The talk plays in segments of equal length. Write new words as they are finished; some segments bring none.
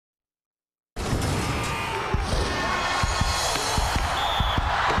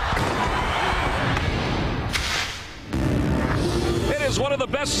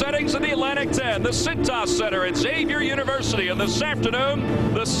best settings in the Atlantic 10, the Cintas Center at Xavier University. And this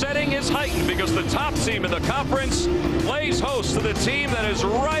afternoon, the setting is heightened because the top team in the conference plays host to the team that is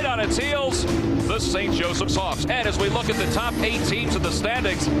right on its heels, the St. Joseph's Hawks. And as we look at the top 8 teams in the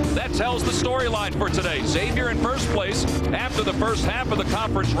standings, that tells the storyline for today. Xavier in first place after the first half of the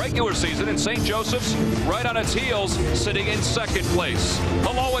conference regular season, and St. Joseph's right on its heels, sitting in second place.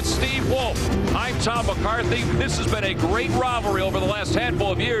 Hello, it's Steve Wolf. I'm Tom McCarthy. This has been a great rivalry over the last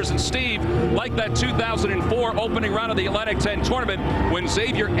handful of years, and Steve, like that 2004 opening round of the Atlantic 10 tournament when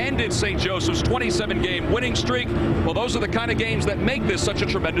Xavier ended St. Joseph's 27-game winning streak, well, those are the kind of games that make this such a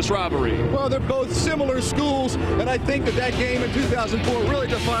tremendous rivalry. Well, they're both similar schools, and I think that game in 2004 really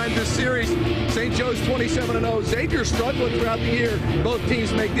defined this series. St. Joe's 27-0. Xavier struggling throughout the year. Both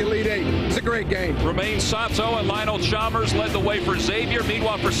teams make the Elite Eight. It's a great game. Romain Sato and Lionel Chalmers led the way for Xavier.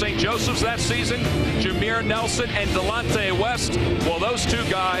 Meanwhile, for St. Joseph's that season, Jameer Nelson and Delonte West, well, those two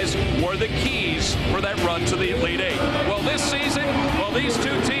guys were the keys for that run to the Elite Eight. Well, this season, well, these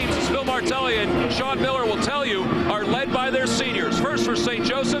two teams, as Phil Martelli and Sean Miller will tell you, are led by their seniors. First for St.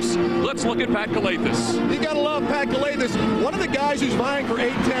 Joseph's, let's look at Pat Calathis. You got to love Pat Calathis, one of the guys who's vying for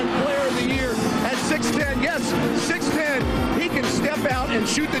 8-10 Player of the Year at 6'10". Yes, 6'10". He can step out and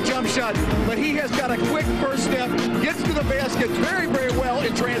shoot the jump shot, but he has got a quick first step, gets to the basket very, very well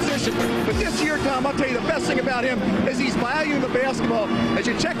in transition. But this year, Tom, I'll tell you the best thing about him is he's valuing the basketball. As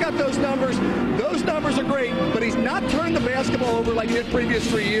you check out those numbers are great, but he's not turned the basketball over like he did previous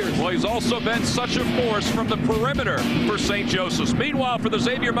 3 years. Well, he's also been such a force from the perimeter for St. Joseph's. Meanwhile, for the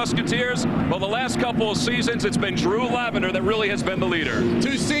Xavier Musketeers, well, the last couple of seasons, it's been Drew Lavender that really has been the leader.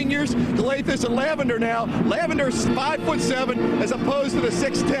 Two seniors, Calathis and Lavender now. Lavender's 5'7" as opposed to the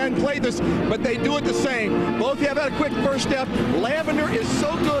 6'10" Calathis, but they do it the same. Both have had a quick first step. Lavender is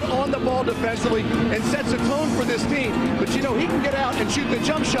so good on the ball defensively and sets a tone for this team. But you know, he can get out and shoot the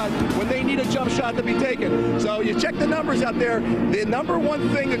jump shot when they need a jump shot to be taken. So you check the numbers out there. The number one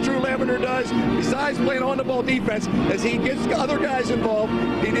thing that Drew Lavender does, besides playing on the ball defense, is he gets other guys involved.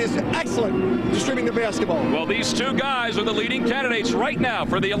 He is excellent distributing the basketball. Well, these two guys are the leading candidates right now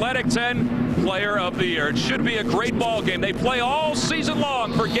for the Atlantic 10 Player of the Year. It should be a great ball game. They play all season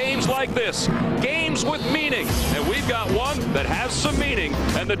long for games like this, games with meaning, and we've got one that has some meaning,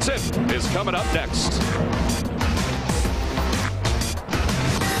 and the tip is coming up next.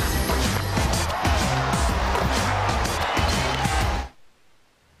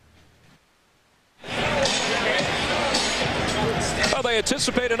 They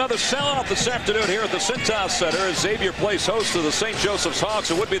anticipate another sellout this afternoon here at the Cintas Center as Xavier plays host to the St. Joseph's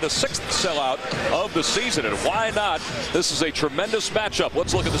Hawks. It would be the 6th sellout of the season, and why not? This is a tremendous matchup.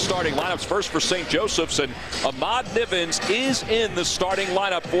 Let's look at the starting lineups first for St. Joseph's, and Ahmad Nivens is in the starting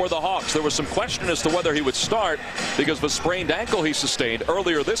lineup for the Hawks. There was some question as to whether he would start because of a sprained ankle he sustained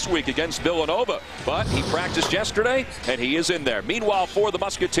earlier this week against Villanova, but he practiced yesterday, and he is in there. Meanwhile, for the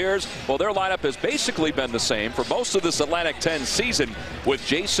Musketeers, well, their lineup has basically been the same for most of this Atlantic 10 season, with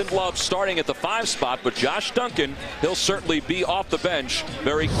Jason Love starting at the 5 spot, but Josh Duncan, he'll certainly be off the bench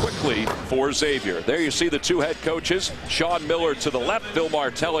very quickly for Xavier. There you see the two head coaches, Sean Miller to the left, Phil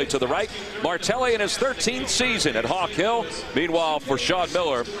Martelli to the right. Martelli in his 13th season at Hawk Hill. Meanwhile, for Sean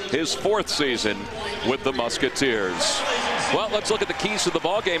Miller, his 4th season with the Musketeers. Well, let's look at the keys to the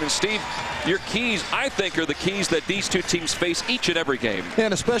ball game. And Steve, your keys, I think, are the keys that these two teams face each and every game.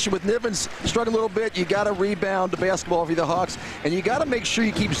 And especially with Nivens struggling a little bit, you got to rebound the basketball for the Hawks, and you got to make sure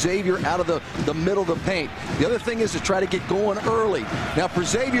you keep Xavier out of the middle of the paint. The other thing is to try to get going early. Now for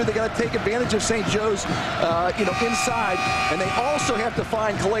Xavier, they got to take advantage of St. Joe's, inside, and they also have to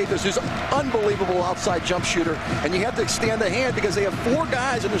find Calathis, who's an unbelievable outside jump shooter, and you have to extend the hand because they have 4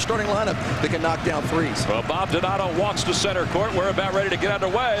 guys in their starting lineup that can knock down threes. Well, Bob Donato walks to center court. We're about ready to get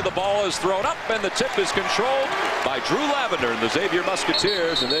underway. The ball is thrown up, and the tip is controlled by Drew Lavender and the Xavier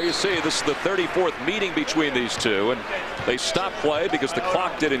Musketeers. And there you see, this is the 34th meeting between these two, and they stopped play because the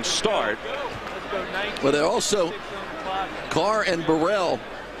clock didn't start. Well, they're also, Carr and Burrell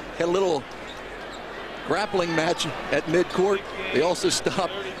had a little grappling match at midcourt. They also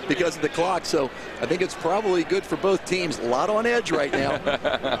stopped because of the clock, so I think it's probably good for both teams. A lot on edge right now,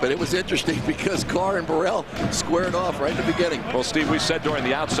 but it was interesting because Carr and Burrell squared off right in the beginning. Well, Steve, we said during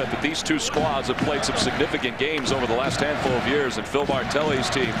the outset that these two squads have played some significant games over the last handful of years, and Phil Martelli's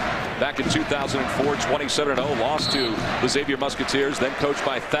team back in 2004, 27-0, lost to the Xavier Musketeers, then coached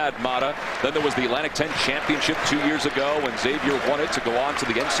by Thad Matta. Then there was the Atlantic 10 Championship 2 years ago when Xavier won it to go on to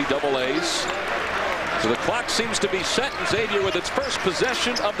the NCAAs. So the clock seems to be set, and Xavier with its first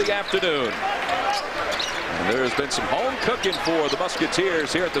possession of the afternoon. And there has been some home cooking for the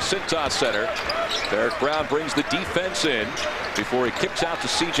Musketeers here at the Cintas Center. Derek Brown brings the defense in before he kicks out to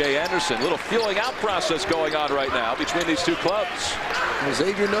C.J. Anderson. A little feeling out process going on right now between these two clubs. Well,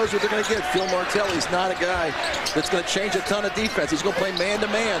 Xavier knows what they're going to get. Phil Martelli's not a guy that's going to change a ton of defense. He's going to play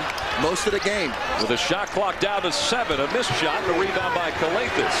man-to-man most of the game. With a shot clock down to 7, a missed shot, and a rebound by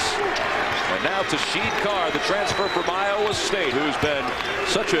Calathis. And now to Sheed Carr, the transfer from Iowa State, who's been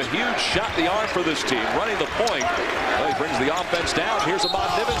such a huge shot in the arm for this team, running the point. Well, he brings the offense down. Here's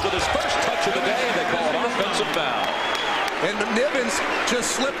Ahmad Nivens with his first touch of the day, and they call it offensive foul. And Nivens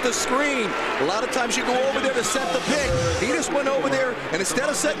just slipped the screen. A lot of times you go over there to set the pick. He just went over there, and instead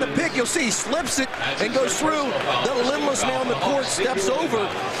of setting the pick, you'll see he slips it and goes through. The littlest man on the court steps over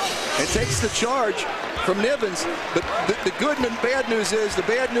and takes the charge from Nivens. But the good and bad news is, the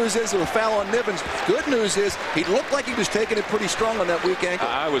bad news is a foul on Nivens. Good news is he looked like he was taking it pretty strong on that weak ankle.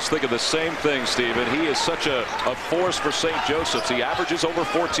 I was thinking the same thing, Steven. He is such a force for St. Joseph's. He averages over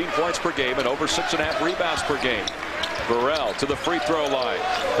 14 points per game and over 6.5 rebounds per game. Burrell to the free throw line,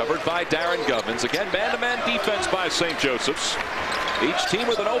 covered by Darren Govins. Again, man-to-man defense by St. Joseph's. Each team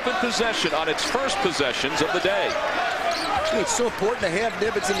with an open possession on its first possessions of the day. It's so important to have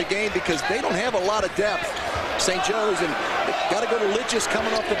Nivens in the game because they don't have a lot of depth. St. Joe's, and got to go to Lidges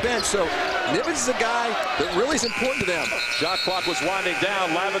coming off the bench. So Nivens is a guy that really is important to them. Shot clock was winding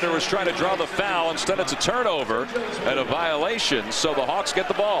down. Lavender was trying to draw the foul. Instead, it's a turnover and a violation. So the Hawks get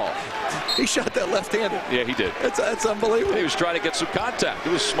the ball. He shot that left-handed. Yeah, he did. That's unbelievable. He was trying to get some contact.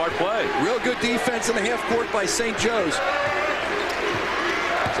 It was a smart play. Real good defense in the half court by St. Joe's.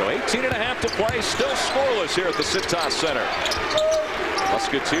 So 18.5 to play, still scoreless here at the Cintas Center.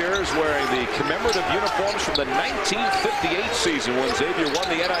 Musketeers wearing the commemorative uniforms from the 1958 season when Xavier won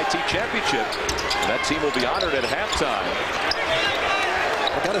the NIT championship. And that team will be honored at halftime.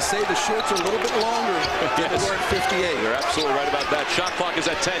 I got to say the shorts are a little bit longer than they were in 58. You're absolutely right about that. Shot clock is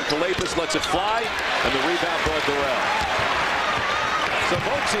at 10. Calathis lets it fly, and the rebound by Burrell. So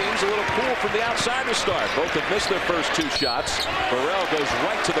both teams a little cool from the outside to start. Both have missed their first 2 shots. Burrell goes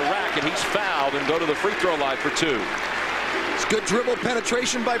right to the rack, and he's fouled and go to the free throw line for 2. It's good dribble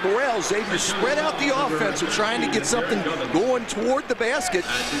penetration by Burrell. Xavier spread out the offense. They're trying to get something going toward the basket.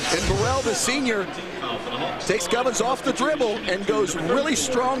 And Burrell, the senior, takes Govins off the dribble and goes really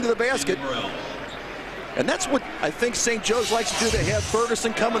strong to the basket. And that's what I think St. Joe's likes to do. They have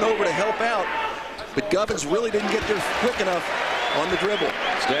Ferguson coming over to help out. But Govins really didn't get there quick enough on the dribble.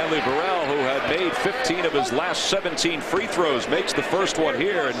 Stanley Burrell, who had made 15 of his last 17 free throws, makes the first one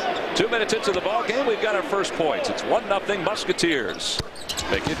here. And 2 minutes into the ball game, we've got our first points. It's 1-0 Musketeers.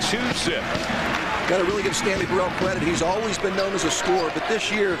 Make it 2-zip. Got to really give Stanley Burrell credit. He's always been known as a scorer, but this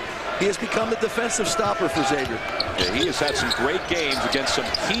year he has become the defensive stopper for Xavier. Yeah, he has had some great games against some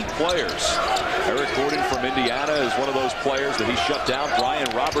key players. Eric Gordon from Indiana is one of those players that he shut down. Brian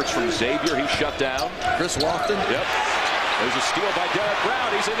Roberts from Xavier, he shut down. Chris Lofton. Yep. There's a steal by Derek Brown.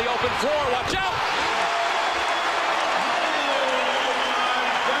 He's in the open floor. Watch out.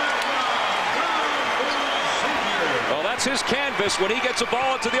 Well, that's his canvas. When he gets a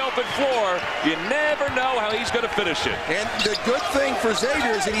ball into the open floor, you never know how he's going to finish it. And the good thing for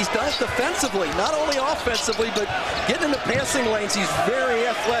Xavier is that he's done it defensively, not only offensively, but getting in the passing lanes. He's very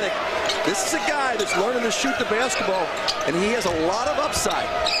athletic. This is a guy that's learning to shoot the basketball, and he has a lot of upside.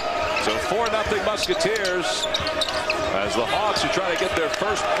 So 4-0 Musketeers as the Hawks are trying to get their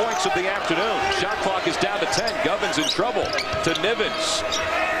first points of the afternoon. Shot clock is down to 10. Govins in trouble to Nivens.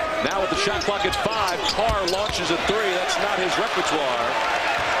 Now with the shot clock at 5, Carr launches a 3. That's not his repertoire.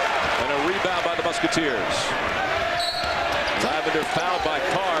 And a rebound by the Musketeers. Lavender fouled by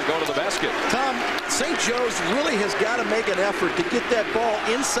Carr, going to the basket. Tom, St. Joe's really has got to make an effort to get that ball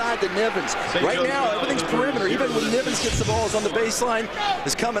inside the Nivens. Right now, everything's perimeter. Even when Nivens gets the ball, is on the baseline,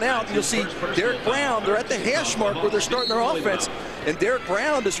 is coming out. And you'll see Derek Brown, they're at the hash mark where they're starting their offense. And Derek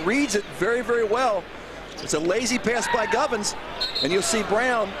Brown just reads it very, very well. It's a lazy pass by Govins. And you'll see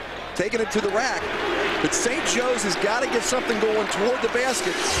Brown taking it to the rack. But St. Joe's has got to get something going toward the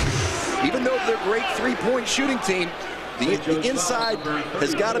basket. Even though they're a great three-point shooting team, the inside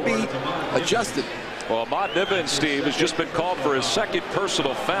has got to be adjusted. Well, Ahmad Nivens, Steve, has just been called for his second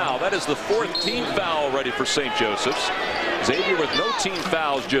personal foul. That is the 4th team foul already for St. Joseph's. Xavier with no team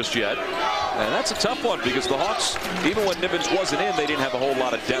fouls just yet. And that's a tough one because the Hawks, even when Nivens wasn't in, they didn't have a whole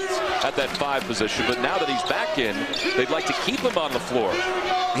lot of depth at that 5 position. But now that he's back in, they'd like to keep him on the floor.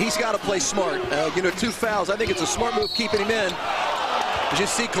 He's got to play smart. 2 fouls. I think it's a smart move keeping him in. As you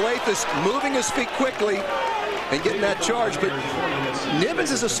see Calathis moving his feet quickly, and getting that charge. But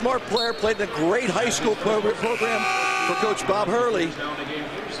Nivens is a smart player, played in a great high school program for Coach Bob Hurley.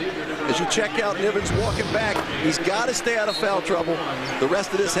 As you check out Nivens walking back, he's got to stay out of foul trouble the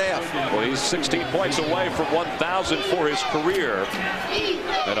rest of this half. Well, he's 16 points away from 1,000 for his career.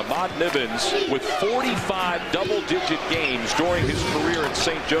 And Ahmad Nivens with 45 double-digit games during his career at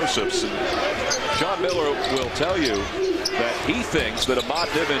St. Joseph's. And Sean Miller will tell you that he thinks that Ahmad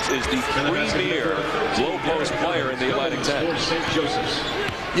Nivens is the premier low-post player in the Atlantic 10.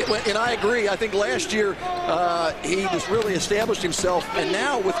 Yeah, and I agree. I think last year he just really established himself, and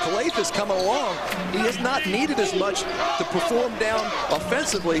now with Calathis coming along, he has not needed as much to perform down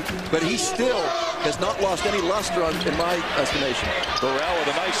offensively, but he still has not lost any luster in my estimation. Burrell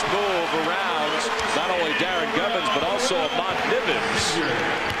with a nice move around not only Darren Gubbins, but also Ahmad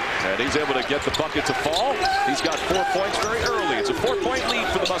Nivens. And he's able to get the bucket to fall. He's got 4 points very early. It's a 4-point lead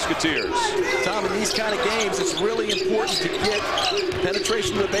for the Musketeers. Tom, in these kind of games, it's really important to get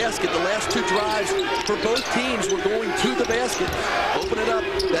penetration to the basket. The last 2 drives for both teams were going to the basket. Open it up,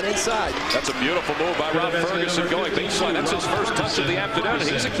 then inside. That's a beautiful move by Rob Ferguson going baseline. That's his first touch of the afternoon. And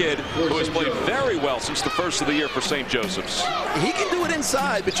he's a kid who has played very well since the first of the year for St. Joseph's. He can do it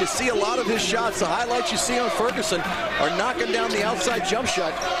inside, but you see a lot of his shots. The highlights you see on Ferguson are knocking down the outside jump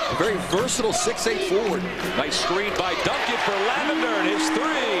shot. A very versatile 6'8" forward. Nice screen by Duncan for Lavender, and his 3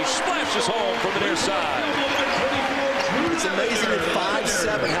 splashes home from the near side. It's amazing at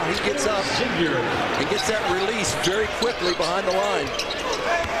 5'7" how he gets up and gets that release very quickly behind the line.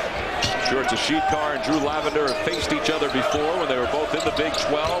 Sure, it's a sheet Carr and Drew Lavender have faced each other before when they were both in the Big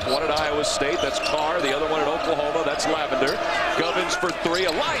 12. One at Iowa State, that's Carr. The other one at Oklahoma, that's Lavender. Gubbins for 3,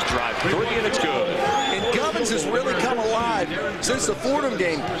 a line drive 3, and it's good. And Gubbins has really come alive since the Fordham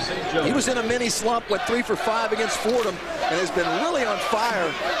game. He was in a mini slump, went 3 for 5 against Fordham, and has been really on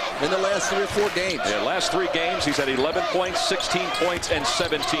fire in the last 3 or 4 games. Yeah, last 3 games, he's had 11 points, 16 points, and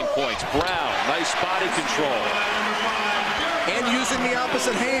 17 points. Brown, nice body control. And using the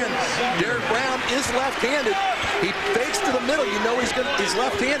opposite hand. Derek Brown is left-handed. He fakes to the middle. You know he's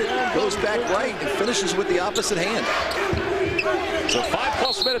left-handed. Goes back right and finishes with the opposite hand. So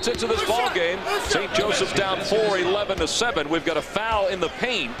 5+ minutes into this ball game. St. Joseph's down 4, 11-7. We've got a foul in the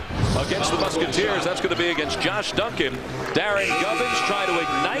paint against the Musketeers. That's going to be against Josh Duncan. Darren Gubbins trying to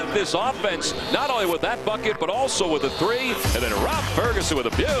ignite this offense, not only with that bucket, but also with a 3. And then Rob Ferguson with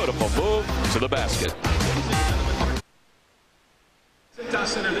a beautiful move to the basket.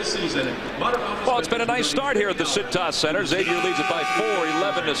 Well, it's been a nice start here at the Cintas Center. Xavier leads it by 4,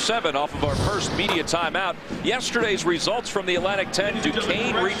 11-7 off of our first media timeout. Yesterday's results from the Atlantic 10,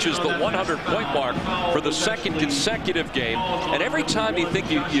 Duquesne reaches the 100-point mark for the second consecutive game. And every time you think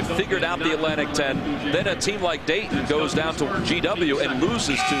you've figured out the Atlantic 10, then a team like Dayton goes down to GW and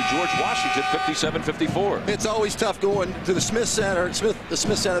loses to George Washington 57-54. It's always tough going to the Smith Center, the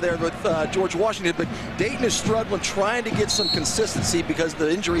Smith Center there with George Washington, but Dayton is struggling trying to get some consistency because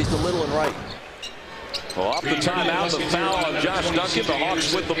the injuries to Little and Wright. Well, off the timeout, the foul on Josh Duncan. The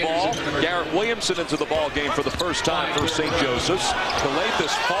Hawks with the ball. Garrett Williamson into the ball game for the first time for St. Joseph's.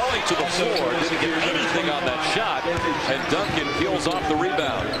 Calathis falling to the floor. Didn't get anything on that shot. And Duncan peels off the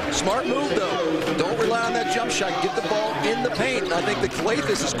rebound. Smart move, though. Don't rely on that jump shot. Get the ball in the paint. And I think that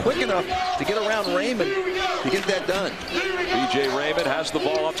Calathis is quick enough to get around Raymond to get that done. B.J. Raymond has the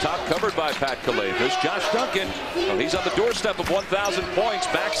ball up top, covered by Pat Calathis. Josh Duncan, well, he's on the doorstep of 1,000 points.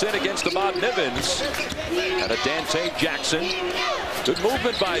 Backs in against Ahmad Nivens. And a Dante Jackson. Good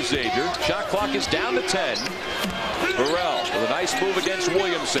movement by Xavier. Shot clock is down to 10. Burrell with a nice move against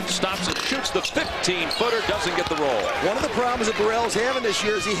Williamson. Stops and shoots the 15-footer. Doesn't get the roll. One of the problems that Burrell's having this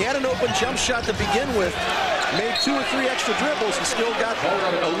year is he had an open jump shot to begin with. Made 2 or 3 extra dribbles and still got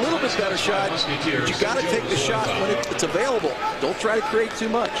a little bit better shot. But you got to take the shot when it's available. Don't try to create too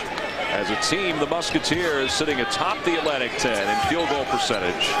much. As a team, the Musketeers sitting atop the Atlantic 10 in field goal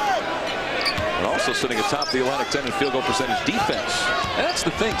percentage. And also sitting atop the Atlantic 10 in field goal percentage defense. And that's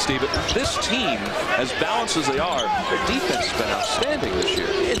the thing, Steve. This team, as balanced as they are, their defense has been outstanding this year.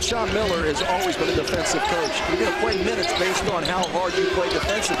 And Sean Miller has always been a defensive coach. You're going to play minutes based on how hard you play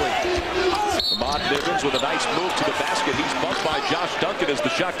defensively. Ahmad Nivens with a nice move to the basket. He's bumped by Josh Duncan as the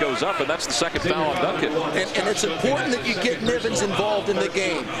shot goes up, and that's the second foul on Duncan. And it's important that you get Nivens involved in the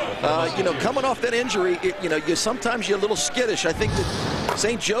game. You know, coming off that injury, sometimes you're a little skittish. I think that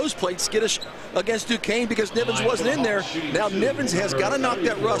St. Joe's played skittish against Duquesne because Nivens wasn't in there. Now Nivens has got to knock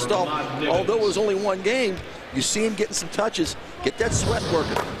that rust off. Although it was only 1 game, you see him getting some touches. Get that sweat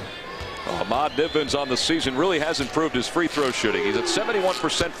working. Ahmad Nivens on the season really has improved his free throw shooting. He's at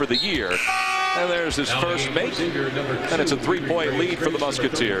 71% for the year. And there's his first make, and it's a 3-point lead for the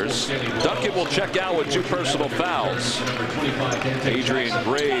Musketeers. Duncan will check out with 2 personal fouls. Adrian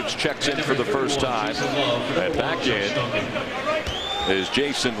Graves checks in for the first time. And back in is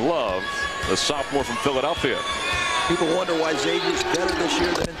Jason Love, the sophomore from Philadelphia. People wonder why Xavier's better this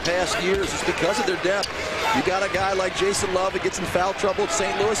year than in past years. It's because of their depth. You got a guy like Jason Love that gets in foul trouble at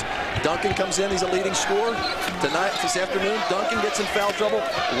St. Louis. Duncan comes in. He's a leading scorer. Tonight, this afternoon, Duncan gets in foul trouble.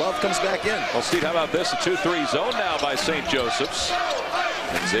 Love comes back in. Well, Steve, how about this? A 2-3 zone now by St. Joseph's.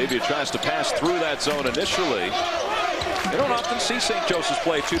 And Xavier tries to pass through that zone initially. You don't often see St. Joseph's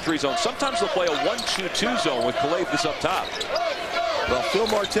play a 2-3 zone. Sometimes they'll play a 1-2-2 zone with Calathis up top. Well, Phil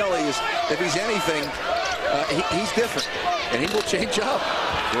Martelli is, if he's anything, he's different, and he will change up.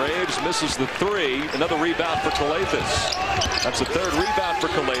 Graves misses the 3. Another rebound for Calathis. That's the 3rd rebound for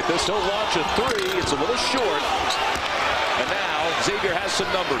Calathis. He'll launch a 3. It's a little short. And now Xavier has some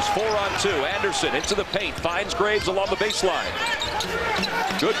numbers. 4-on-2. Anderson into the paint. Finds Graves along the baseline.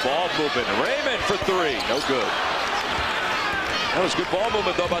 Good ball movement. Raymond for 3. No good. That was good ball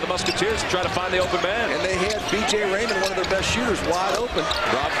movement, though, by the Musketeers to try to find the open man. And they had B.J. Raymond, one of their best shooters, wide open.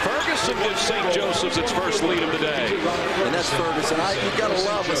 Rob Ferguson gives St. Joseph's its first lead of the day. And that's Ferguson. You've got to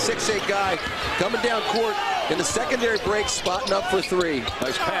love a 6'8" guy coming down court in the secondary break, spotting up for 3.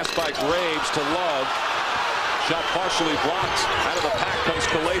 Nice pass by Graves to Love. Shot partially blocked. Out of the pack comes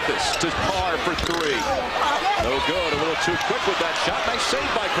Calathis to Carr for 3. No good. A little too quick with that shot. Nice save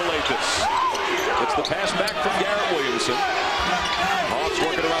by Calathis. It's the pass back from Garrett Williamson. Hawks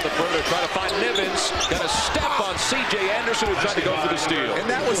working around the perimeter, trying to find Nivens. Got a step on C.J. Anderson, who tried to go for the steal. And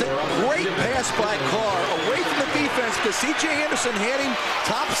that was a great pass by Carr, away from the defense, because C.J. Anderson had him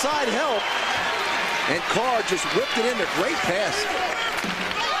topside help. And Carr just whipped it in there. Great pass.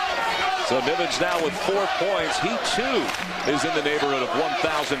 So Nivens now with 4 points. He, too, is in the neighborhood of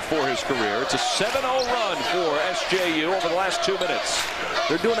 1,000 for his career. It's a 7-0 run for SJU over the last 2 minutes.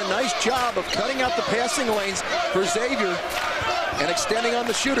 They're doing a nice job of cutting out the passing lanes for Xavier and extending on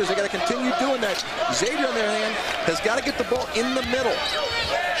the shooters. They got to continue doing that. Xavier, on their hand, has got to get the ball in the middle.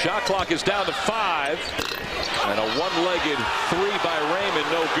 Shot clock is down to 5. And a one-legged 3 by Raymond,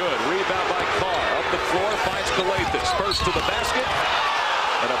 no good. Rebound by Carr. Up the floor, finds Calathis. First to the basket.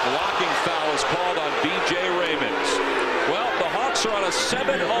 And a blocking foul is called on B.J. Raymond. Well, the Hawks are on a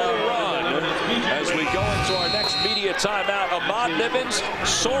 7-0 run as we go into our next media timeout. Ahmad Nivens,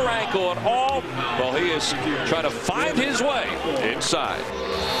 sore ankle and all. Well, he is trying to find his way inside.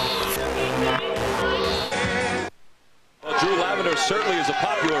 Well, Drew Lavender certainly is a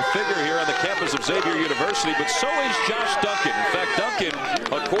popular figure here on the campus of Xavier University, but so is Josh Duncan. In fact, Duncan,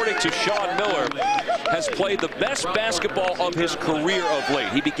 according to Sean Miller, has played the best basketball of his career of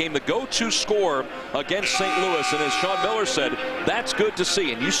late. He became the go-to scorer against St. Louis, and as Sean Miller said, that's good to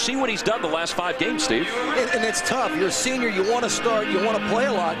see. And you see what he's done the last 5 games, Steve. And it's tough. You're a senior. You want to start. You want to play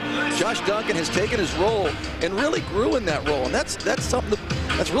a lot. Josh Duncan has taken his role and really grew in that role, and that's something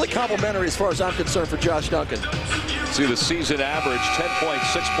that's really complimentary as far as I'm concerned for Josh Duncan. See the season average,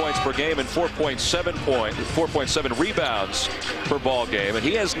 10.6 points per game and 4.7 rebounds per ball game. And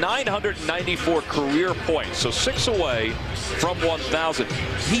he has 994 career points, so 6 away from 1,000.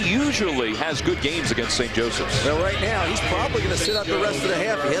 He usually has good games against St. Joseph's. Well, right now, he's probably going to sit out the rest of the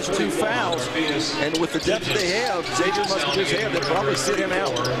half. He has 2 fouls, and with the depth they have, Xavier Musketeers have, they'll probably sit him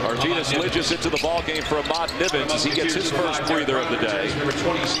out. Arvidas Lidges into the ball game for Ahmad Nivens as he gets his first breather of the day.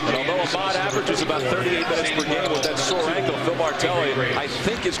 And although Ahmad averages about 38 minutes per game with that sore ankle, Phil Martelli, I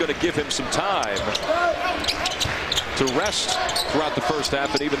think, is going to give him some time to rest throughout the first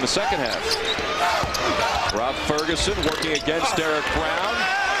half and even the second half. Rob Ferguson working against Derek Brown.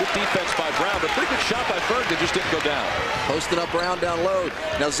 Good defense by Brown, but pretty good shot by Ferguson, just didn't go down. Posting up Brown down low.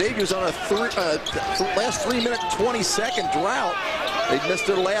 Now Xavier's on a last 3-minute, 20-second drought. They've missed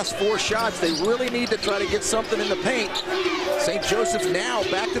their last 4 shots. They really need to try to get something in the paint. St. Joseph's now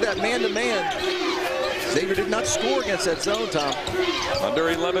back to that man-to-man. Xavier did not score against that zone, Tom.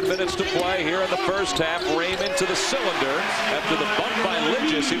 Under 11 minutes to play here in the first half. Raymond to the cylinder. After the bump by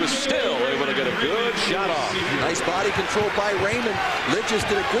Lidges, he was still able to get a good shot off. Nice body control by Raymond. Lidges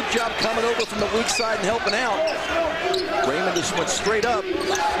did a good job coming over from the weak side and helping out. Raymond just went straight up.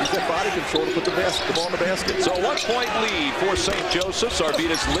 He's got body control to put the ball in the basket. So a 1-point lead for St. Joseph's.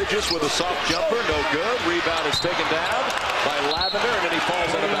 Arvidas Lidges with a soft jumper. No good. Rebound is taken down by Lavender, and then he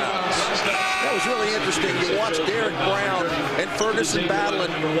falls out of bounds. That was really interesting. You watch Derek Brown and Ferguson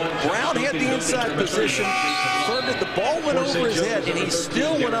battling. Brown had the inside position. Ferguson, the ball went over his head, and he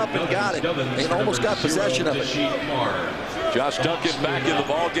still went up and got it, and almost got possession of it. Josh Duncan back in the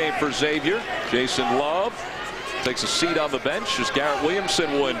ball game for Xavier. Jason Love takes a seat on the bench as Garrett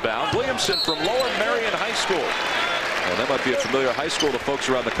Williamson will inbound. Williamson from Lower Merion High School. And that might be a familiar high school to folks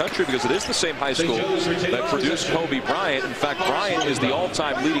around the country because it is the same high school that produced Kobe Bryant. In fact, Bryant is the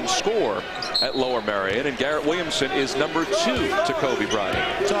all-time leading scorer at Lower Merion, and Garrett Williamson is number 2 to Kobe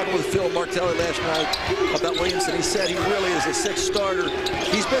Bryant. Talking with Phil Martelli last night about Williamson, he said he really is a 6th starter.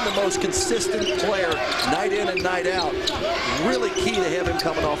 He's been the most consistent player night in and night out. Really key to have him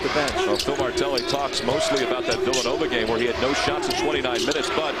coming off the bench. Well, Phil Martelli talks mostly about that Villanova game where he had no shots in 29 minutes,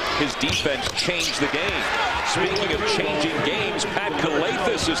 but his defense changed the game. Speaking of changing games, Pat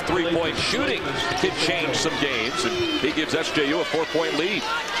Kalathis' 3-point shooting did change some games, and he gives SJU a 4-point lead.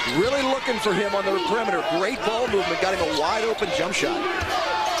 Really looking for him on the perimeter. Great ball movement, got him a wide open jump shot.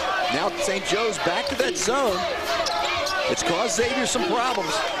 Now St. Joe's back to that zone. It's caused Xavier some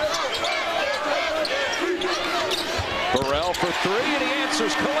problems. Burrell for 3, and he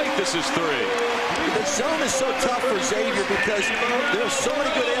answers Kalathis' 3. The zone is so tough for Xavier because there's so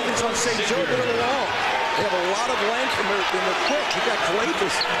many good athletes on St. Joe that are long. They have a lot of length and they're quick. You got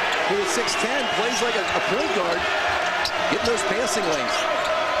Kalathis, who is 6'10", plays like a point guard, getting those passing lanes.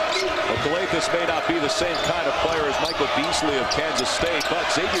 Well, Kalathis may not be the same kind of player as Michael Beasley of Kansas State, but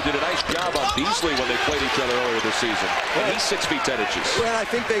Xavier did a nice job on Beasley when they played each other earlier this season. And he's 6 feet 10 inches. Well, I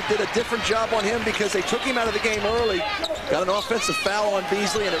think they did a different job on him because they took him out of the game early, got an offensive foul on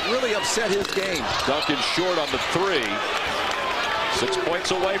Beasley, and it really upset his game. Duncan short on the 3. 6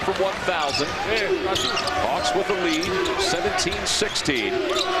 points away from 1,000. Hawks with the lead, 17-16.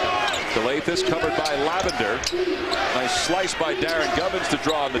 Kalathis covered by Lavender. Nice slice by Darren Gubbins to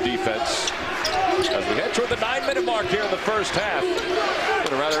draw on the defense. As we head toward the 9-minute mark here in the first half.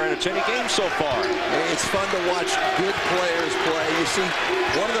 Been a rather entertaining game so far. It's fun to watch good players play. You see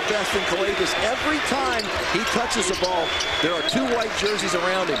one of the best in Kalathis. Every time he touches the ball, there are 2 white jerseys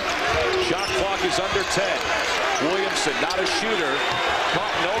around him. Shot clock is under 10. Williamson, not a shooter,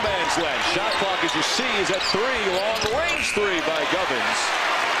 caught no man's land. Shot clock, as you see, is at 3. Long-range 3 by Gubbins.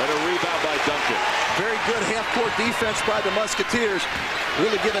 And a rebound by Duncan. Very good half-court defense by the Musketeers.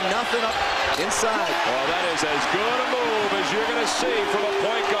 Really giving nothing up inside. Well, that is as good a move as you're going to see from a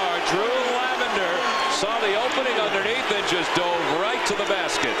point guard. Drew Lavender saw the opening underneath and just dove right to the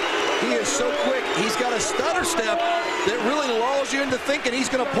basket. He is so quick. He's got a stutter step that really lulls you into thinking he's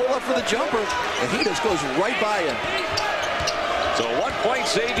going to pull up for the jumper, and he just goes right by him. So a 1-point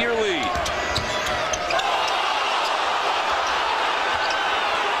Xavier lead.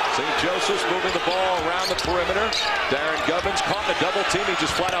 St. Joseph's moving the ball around the perimeter. Darren Gubbins caught in a double team. He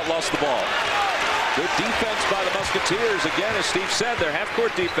just flat out lost the ball. Good defense by the Musketeers. Again, as Steve said, their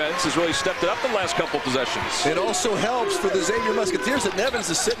half-court defense has really stepped it up the last couple possessions. It also helps for the Xavier Musketeers that Nevins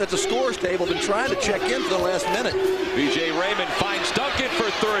is sitting at the scorer's table and trying to check in for the last minute. B.J. Raymond finds Duncan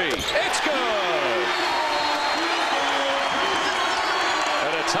for 3. It's good!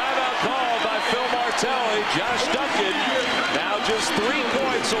 And a timeout called by Phil Martelli. Josh Duncan now just 3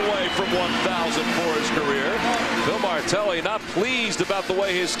 points away from 1,000 for his career. Phil Martelli not pleased about the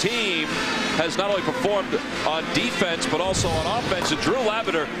way his team has not only performed on defense but also on offense. And Drew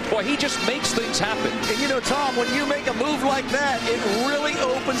Lavender, boy, he just makes things happen. And you know, Tom, when you make a move like that, it really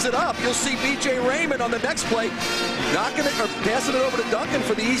opens it up. You'll see B.J. Raymond on the next play knocking it or passing it over to Duncan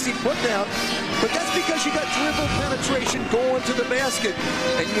for the easy put down. But that's because you got dribble penetration going to the basket,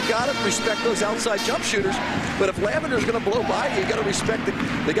 and you got to respect those outside jump shooters. But if Lavender's going to blow by you, got to respect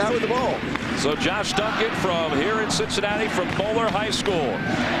the guy with the ball. So Josh Duncan from here in Cincinnati, from Moeller High School.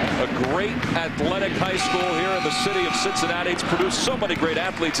 A great athletic high school here in the city of Cincinnati. It's produced so many great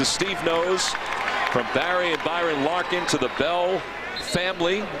athletes, as Steve knows. From Barry and Byron Larkin to the Bell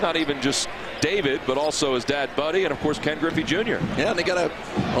family, not even just David, but also his dad, Buddy, and of course Ken Griffey Jr. Yeah, and they got a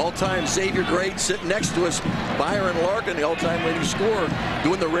all-time Xavier great sitting next to us, Byron Larkin, the all-time leading scorer,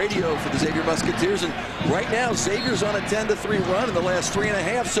 doing the radio for the Xavier Musketeers. And right now, Xavier's on a 10-3 run in the last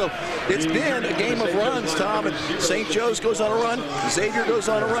 3.5. So it's been a game of runs, Tom. And St. Joe's goes on a run, Xavier goes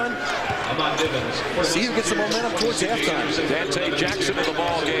on a run. See who gets the momentum towards halftime. Dante Jackson in the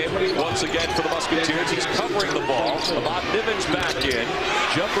ball game once again for the Musketeers. He's covering the ball. Ahmad Nivens back in.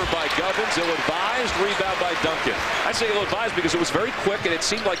 Jumper by Gubbins. Ill-advised. Rebound by Duncan. I say ill-advised because it was very quick and it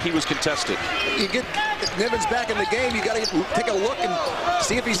seemed like he was contested. You get Nivens back in the game, you got to take a look and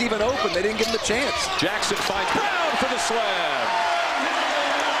see if he's even open. They didn't give him the chance. Jackson finds Brown for the slam.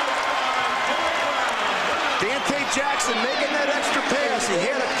 Dante Jackson making that extra pass. He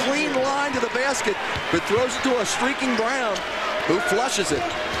had a clean line to the basket, but throws it to a streaking Brown, who flushes it.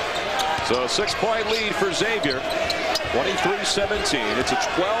 So a 6-point lead for Xavier. 23-17. It's a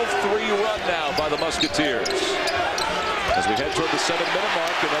 12-3 run now by the Musketeers. As we head toward the 7-minute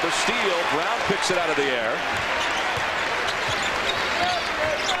mark, another steal. Brown picks it out of the air.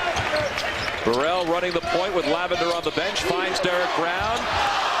 Burrell running the point with Lavender on the bench. Finds Derek Brown.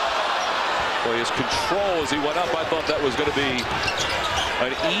 Boy, his control as he went up, I thought that was going to be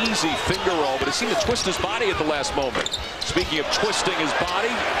an easy finger roll, but it seemed to twist his body at the last moment. Speaking of twisting his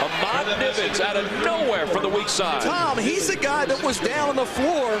body, Ahmad Nivens out of nowhere from the weak side. Tom, he's the guy that was down on the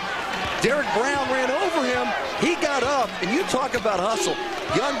floor. Derek Brown ran over him. He got up, and you talk about hustle.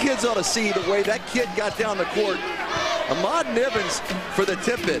 Young kids ought to see the way that kid got down the court. Ahmad Nivens for the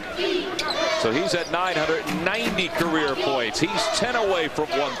tip-in. So he's at 990 career points. He's 10 away from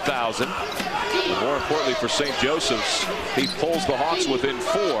 1,000. More importantly for St. Joseph's, he pulls the Hawks within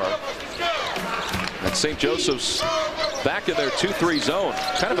 4. And St. Joseph's back in their 2-3 zone.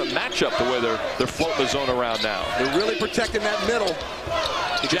 Kind of a matchup the way they're floating the zone around now. They're really protecting that middle.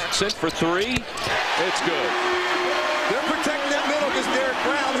 Jackson for 3. It's good. They're protecting that middle because Derek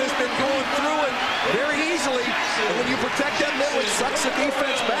Brown has been going through it very easily. And when you protect that middle, it sucks the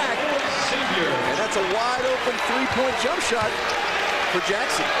defense back. And that's a wide open 3-point jump shot for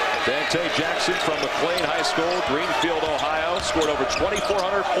Jackson. Dante Jackson from McLean High School, Greenfield, Ohio, scored over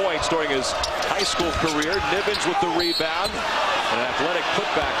 2,400 points during his high school career. Nivens with the rebound. An athletic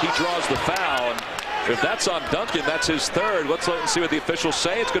putback. He draws the foul. And if that's on Duncan, that's his 3rd. Let's see what the officials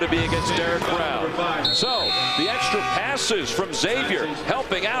say. It's going to be against Derek Brown. So the extra passes from Xavier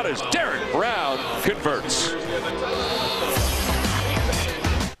helping out as Derek Brown converts.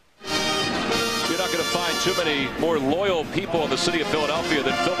 You're not going to find too many more loyal people in the city of Philadelphia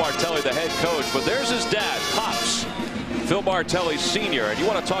than Phil Martelli, the head coach. But there's his dad, Pops, Phil Martelli Sr. And you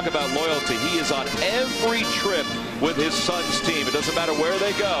want to talk about loyalty. He is on every trip with his son's team. It doesn't matter where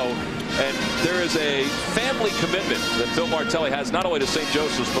they go. And there is a family commitment that Phil Martelli has not only to St.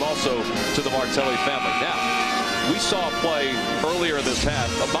 Joseph's but also to the Martelli family. Now, we saw a play earlier in this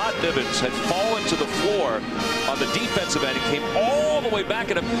half. Ahmad Nivens had fallen to the floor on the defensive end. He came all the way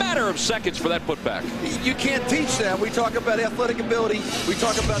back in a matter of seconds for that putback. You can't teach that. We talk about athletic ability. We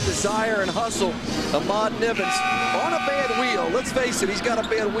talk about desire and hustle. Ahmad Nivens on a bad wheel. Let's face it, he's got a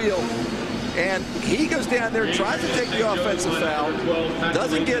bad wheel. And he goes down there, tries to take the offensive foul,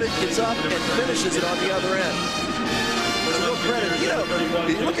 doesn't get it, gets up, and finishes it on the other end. It's real credit. You know,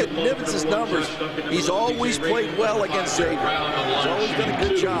 if you look at Nivens' numbers, he's always played well against Xavier. He's always done a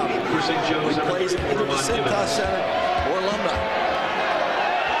good job. He plays either the Cintas Center or alumni.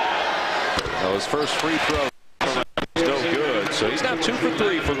 Well, his first free throw is no good. So he's now 2 for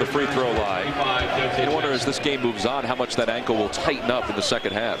 3 from the free throw line. You wonder as this game moves on how much that ankle will tighten up in the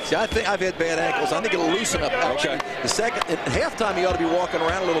second half. See, I think I've had bad ankles. I think it'll loosen up. Actually. Okay. The second at halftime, he ought to be walking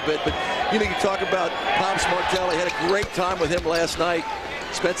around a little bit. But you know, you talk about Pops Martelli. Had a great time with him last night.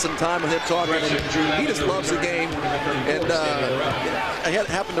 Spent some time with him talking, and he just loves the game. And I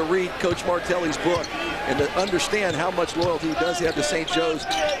happened to read Coach Martelli's book and to understand how much loyalty he does have to St. Joe's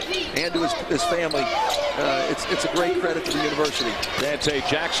and to his family. It's a great credit to the university. Dante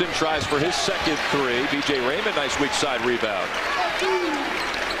Jackson tries for his second 3. B.J. Raymond, nice weak side rebound.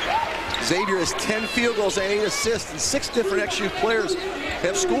 Xavier has 10 field goals and 8 assists, and 6 different XU players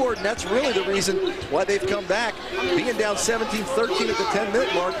have scored, and that's really the reason why they've come back, being down 17-13 at the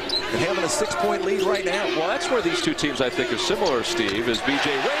 10-minute mark and having a 6-point lead right now. Well, that's where these two teams, I think, are similar, Steve, as B.J.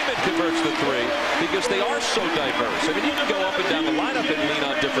 Raymond converts the 3 because they are so diverse. I mean, you can go up and down the lineup and lean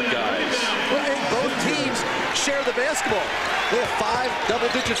on different guys. Well, and both teams share the basketball. They have 5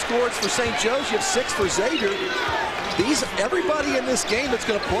 double-digit scores for St. Joe's. You have 6 for Xavier. Everybody in this game that's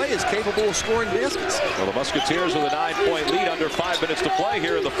going to play is capable of scoring baskets. Well, the Musketeers with a 9-point lead under 5 minutes to play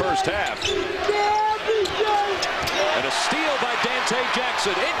here in the first half. And a steal by Dante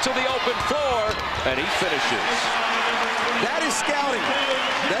Jackson into the open floor, and he finishes. That is scouting.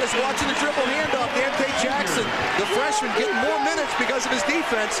 That is watching the dribble handoff. Dante Jackson, the freshman, getting more minutes because of his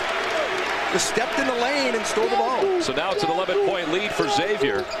defense. Just stepped in the lane and stole the ball. So now it's an 11-point lead for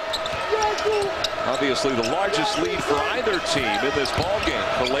Xavier. Obviously the largest lead for either team in this ballgame.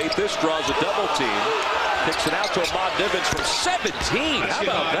 Kalathis draws a double team. Kicks it out to Ahmad Nivens from 17. How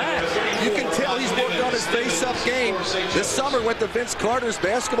about that? You can tell he's worked on his face-up game. This summer went to Vince Carter's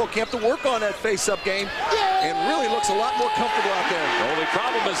basketball camp to work on that face-up game and really looks a lot more comfortable out there. The only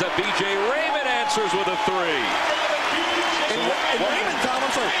problem is that B.J. Raymond answers with a 3. And Raymond, Tom,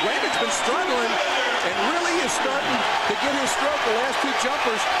 I'm sorry, Raymond's been struggling and really is starting to get his stroke. The last 2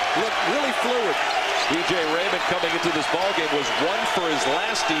 jumpers look really fluid. B.J. Raymond coming into this ballgame was 1 for his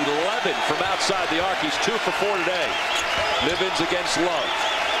last 11 from outside the arc. He's 2 for 4 today. Nivens against Love.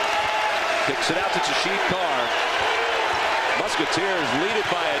 Kicks it out to Tashid Carr. Musketeers lead it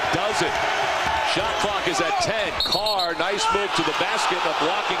by a dozen. Shot clock is at 10. Carr, nice move to the basket. A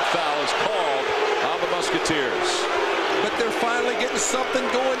blocking foul is called on the Musketeers. But they're finally getting something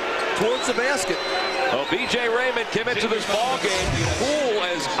going towards the basket. Well, B.J. Raymond came into this ball game cool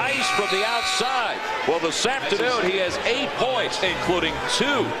as ice from the outside. Well, this afternoon he has 8 points, including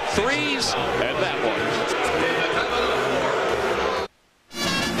 2 threes and that one.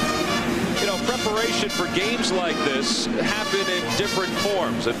 Preparation for games like this happen in different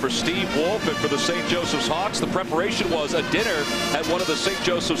forms, and for Steve Wolf and for the St. Joseph's Hawks, the preparation was a dinner at one of the St.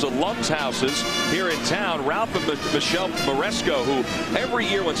 Joseph's alums houses here in town. Ralph and Michelle Moresco, who every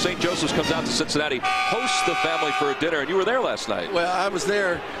year when St. Joseph's comes out to Cincinnati, hosts the family for a dinner, and you were there last night. Well, I was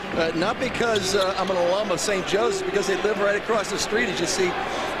there not because I'm an alum of St. Joseph's, because they live right across the street, as you see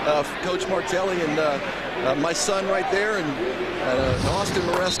Coach Martelli and my son right there, and Austin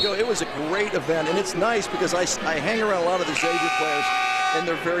Moresco. It was a great event, and it's nice because I hang around a lot of the Xavier players, and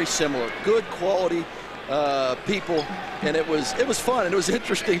they're very similar. Good quality people, and it was fun, and it was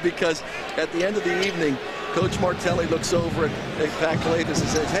interesting because at the end of the evening, Coach Martelli looks over at Pat Calathis and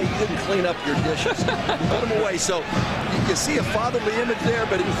says, "Hey, you didn't clean up your dishes. Put them away." So you see a fatherly image there,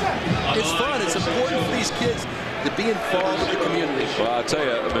 but it's fun. It's important for these kids to be involved with the community. Well, I'll tell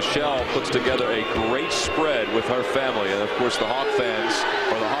you, Michelle puts together a great spread with her family, and of course the Hawk fans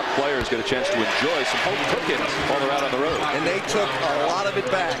or the Hawk players get a chance to enjoy some home cooking while they're out on the road. And they took a lot of it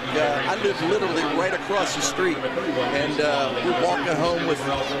back. I live literally right across the street, and we're walking home with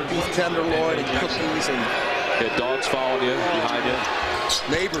beef tenderloin and cookies, and dogs following you, behind you.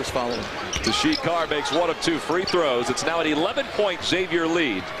 Neighbors following. Tashik Carr makes 1 of 2 free throws. It's now an 11-point Xavier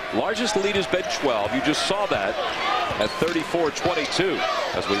lead. Largest lead has been 12. You just saw that at 34-22.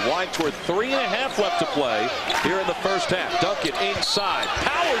 As we wind toward 3.5 left to play here in the first half. Duncan inside,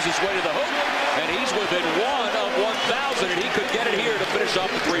 powers his way to the hoop, and he's within 1 of 1,000, and he could get it here to finish off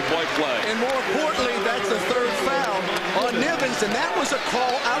the 3-point play. And more importantly, that's the 3rd foul on Nivens, and that was a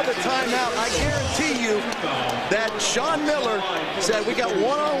call out of the timeout. I guarantee you that Sean Miller said, "We got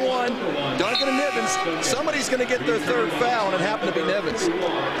 1-on-1, Duncan and Nivens. Somebody's going to get their 3rd foul," and it happened to be Nivens.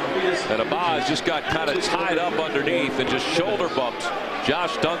 And Abaz just got kind of tied up underneath and just shoulder bumped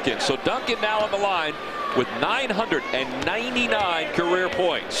Josh Duncan. So Duncan now on the line with 999 career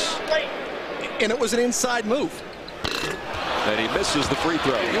points. And it was an inside move. And he misses the free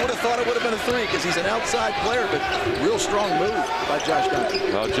throw. You would have thought it would have been a 3 because he's an outside player, but real strong move by Josh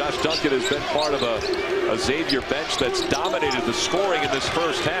Duncan. Well, Josh Duncan has been part of a Xavier bench that's dominated the scoring in this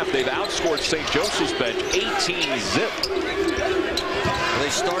first half. They've outscored St. Joseph's bench 18-zip. They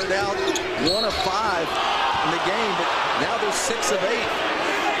started out 1 of 5 in the game, but now they're 6 of 8.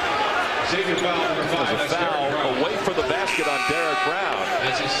 There's a foul away from the basket on Derek Brown.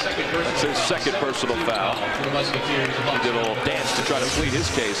 That's his second personal foul. He did a little dance to try to plead his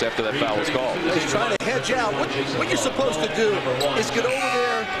case after that foul was called. He's trying to hedge out. What you're supposed to do is get over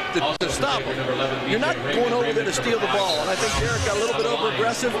there to stop him. You're not going over there to steal the ball. And I think Derek got a little bit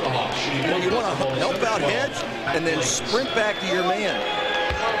over-aggressive. You want to help out hedge and then sprint back to your man.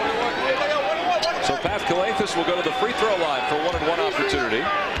 So Pat Calathis will go to the free throw line for 1-and-1 opportunity.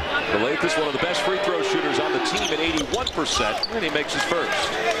 Calathis, one of the best free throw shooters on the team at 81%, and he makes his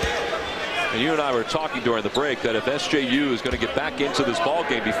first. And you and I were talking during the break that if SJU is going to get back into this ball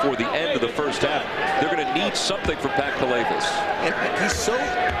game before the end of the first half, they're going to need something from Pat Calathis. And he's so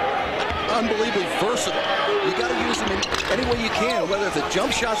unbelievably versatile. You got to use him in any way you can. Whether if the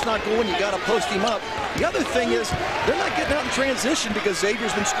jump shot's not going, you got to post him up. The other thing is they're not getting out in transition because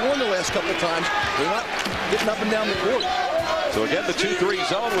Xavier's been scoring the last couple of times. They're not getting up and down the court. So again, the 2-3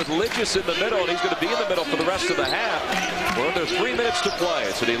 zone with Lidges in the middle, and he's going to be in the middle for the rest of the half. We're under 3 minutes to play.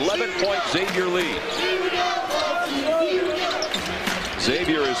 It's an 11-point Xavier lead.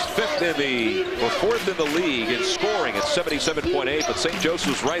 Xavier is 4th in the league in scoring at 77.8, but St.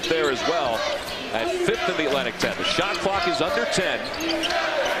 Joseph's right there as well at 5th in the Atlantic 10. The shot clock is under 10.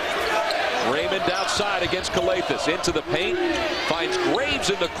 Raymond outside against Calathis. Into the paint. Finds Graves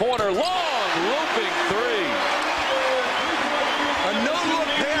in the corner. Long looping 3. A no-look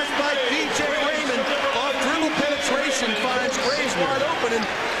pass by DJ Raymond. Off dribble penetration finds Graves wide open, and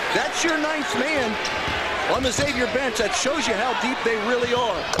that's your 9th man on the Xavier bench. That shows you how deep they really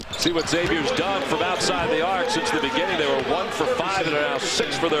are. See what Xavier's done from outside the arc since the beginning. They were 1 for 5 and are now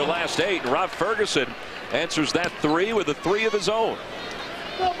 6 for their last 8. And Rob Ferguson answers that 3 with a 3 of his own.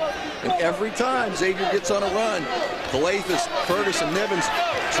 And every time Xavier gets on a run, Calathis, Ferguson, Nivens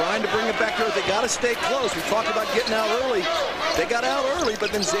trying to bring it back to earth. They got to stay close. We talked about getting out early. They got out early,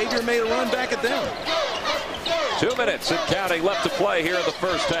 but then Xavier made a run back at them. 2 minutes and counting left to play here in the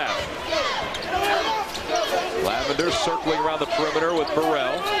first half. Lavender circling around the perimeter with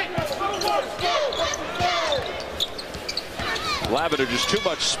Burrell. Lavender just too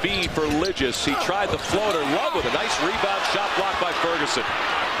much speed for Ligis. He tried the floater. Love with a nice rebound shot blocked by Ferguson.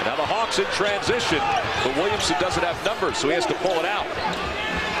 And now the Hawks in transition, but Williamson doesn't have numbers, so he has to pull it out.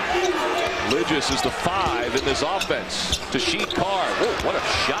 Ligis is the 5 in this offense. To Sheet Carr. Whoa, what a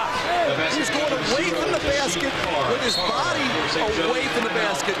shot. He's going away from the basket with his body away from the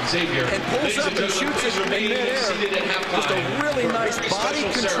basket and pulls up and shoots it in midair. Just a really nice body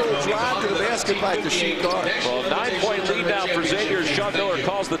control drive to the basket by Sheet Carr. Well, 9-point lead now for Xavier. Sean Miller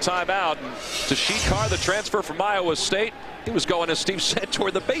calls the timeout. To Sheet Carr, the transfer from Iowa State. He was going, as Steve said,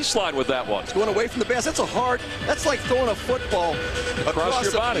 toward the baseline with that one. He's going away from the basket. That's like throwing a football across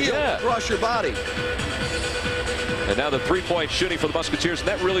your body, across your body. And now the three-point shooting for the Musketeers. And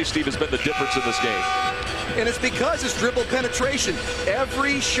that really, Steve, has been the difference in this game. And it's because it's dribble penetration.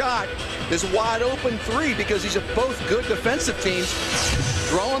 Every shot is wide open three because these are both good defensive teams.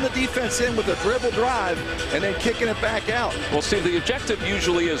 Drawing the defense in with a dribble drive and then kicking it back out. Well, Steve, the objective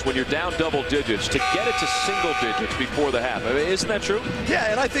usually is when you're down double digits to get it to single digits before the half. I mean, isn't that true?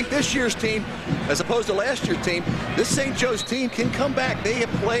 Yeah, and I think this year's team, as opposed to last year's team, this St. Joe's team can come back. They have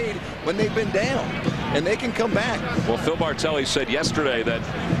played when they've been down, and they can come back. Well, Phil Martelli said yesterday that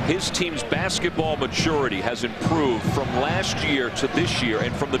his team's basketball maturity has improved from last year to this year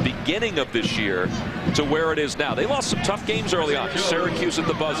and from the beginning of this year to where it is now. They lost some tough games early on. Syracuse at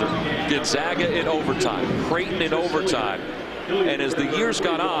the buzzer, Gonzaga in overtime, Creighton in overtime. And as the years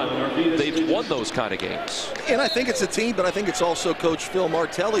gone on, they've won those kind of games. And I think it's a team, but I think it's also Coach Phil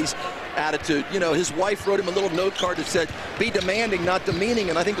Martelli's attitude. You know, his wife wrote him a little note card that said, be demanding, not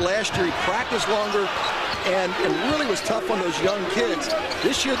demeaning. And I think last year he practiced longer and really was tough on those young kids.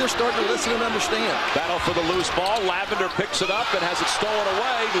 This year they're starting to listen and understand. Battle for the loose ball. Lavender picks it up and has it stolen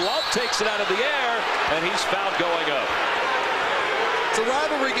away. Love takes it out of the air, and he's fouled going up. It's a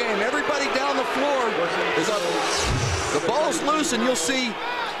rivalry game. Everybody down the floor is up. The ball's loose, and you'll see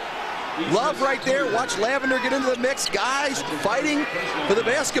Love right there. Watch Lavender get into the mix. Guys fighting for the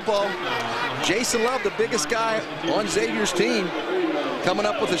basketball. Jason Love, the biggest guy on Xavier's team, coming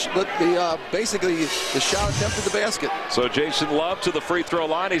up with basically the shot attempt at the basket. So Jason Love to the free throw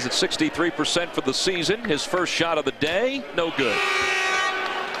line. He's at 63% for the season. His first shot of the day, no good.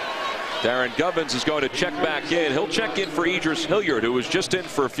 Darren Gubbins is going to check back in. He'll check in for Idris Hilliard, who was just in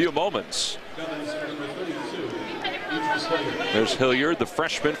for a few moments. There's Hilliard, the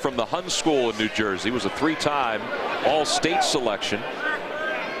freshman from the Hun School in New Jersey. He was a three-time All-State selection.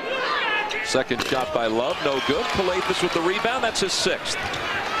 Second shot by Love, no good. Kalathis with the rebound, that's his sixth.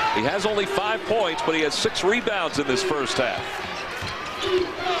 He has only 5 points, but he has 6 rebounds in this first half.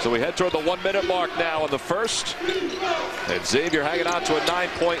 So we head toward the 1 minute mark now in the first. And Xavier hanging on to a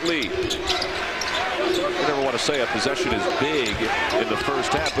 9-point lead. You never want to say a possession is big in the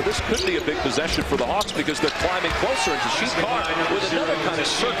first half, but this could be a big possession for the Hawks because they're climbing closer into Sheet Carr with another kind of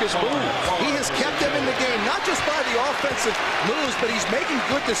circus move. He has kept them in the game, not just by the offensive moves, but he's making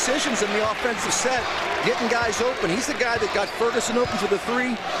good decisions in the offensive set, getting guys open. He's the guy that got Ferguson open for the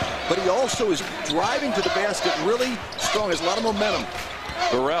 3, but he also is driving to the basket really strong. Has a lot of momentum.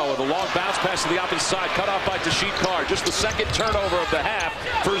 Burrell with a long bounce pass to the opposite side, cut off by Sheet Carr. Just the second turnover of the half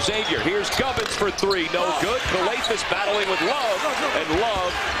for Xavier. Here's Gubbins for 3, no good. Kalathis battling with Love, and Love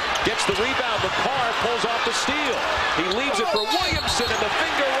gets the rebound, but Carr pulls off the steal. He leaves it for Williamson, and the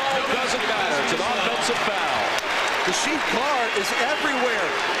finger roll doesn't matter. It's an offensive foul. Sheet Carr is everywhere.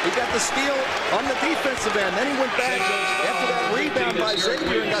 He got the steal on the defensive end. Then he went back after that rebound by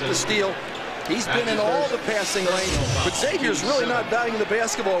Xavier and got the steal. He's been in all the passing lanes, but Xavier's really not valuing the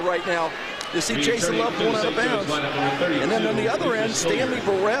basketball right now. You see Jason Love going out of bounds. And then on the other end, Stanley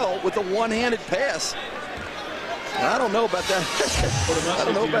Burrell with a one-handed pass. I don't know about that. I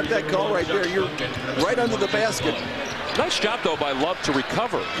don't know about that call right there. You're right under the basket. Nice job, though, by Love to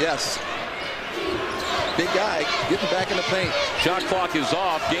recover. Yes. Big guy getting back in the paint. Shot clock is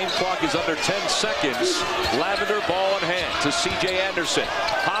off. Game clock is under 10 seconds. Lavender ball in hand to C.J. Anderson.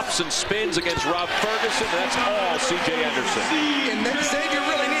 Hops and spins against Rob Ferguson. That's all C.J. Anderson. And then Xavier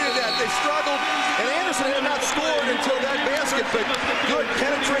really needed that. They struggled, and Anderson had not scored until that basket, but good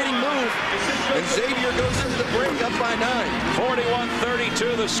penetrating move. And Xavier goes into the break up by 9.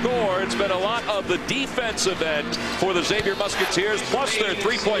 41-32 the score. It's been a lot of the defensive end for the Xavier Musketeers, plus their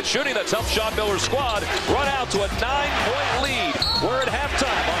three-point shooting that's helped Sean Miller's squad run out to a 9-point lead. We're at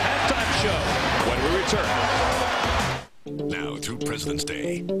halftime, our halftime show when we return. Now to President's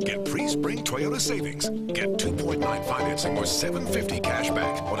Day. Get pre-spring Toyota savings. Get 2.9 financing or $750 cash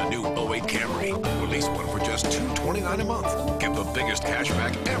back on a new 08 Camry. Or lease one for just $229 a month. Get the biggest cash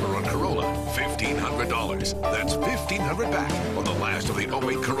back ever on Corolla, $1,500. That's $1,500 back on the last of the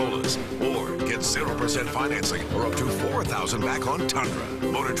 08 Corollas. Or get 0% financing or up to $4,000 back on Tundra.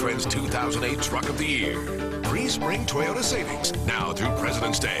 Motor Trend's 2008 Truck of the Year. Pre-spring Toyota savings now through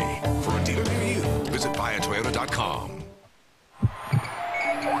President's Day. For a dealer near you, visit buyatoyota.com.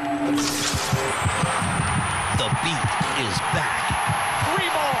 The beat is back.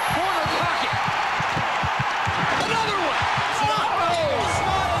 3-ball, corner pocket. Another one. Slotted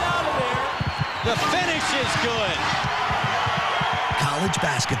out of there. The finish is good. College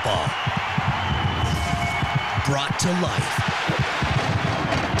basketball brought to life.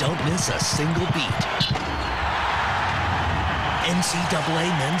 Don't miss a single beat. NCAA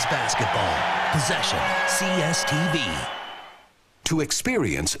men's basketball. Possession. CSTV. To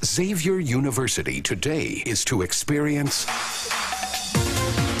experience Xavier University today is to experience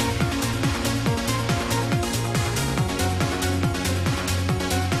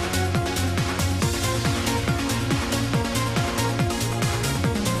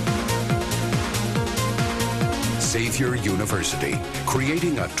Xavier University,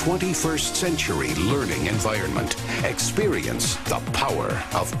 creating a 21st century learning environment. Experience the power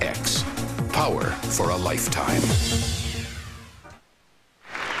of X. Power for a lifetime.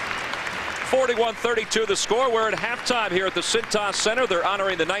 41-32 the score. We're at halftime here at the Cintas Center. They're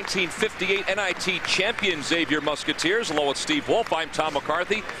honoring the 1958 NIT champion Xavier Musketeers. Along with Steve Wolf, I'm Tom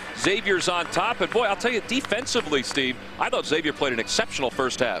McCarthy. Xavier's on top. And boy, I'll tell you, defensively, Steve, I thought Xavier played an exceptional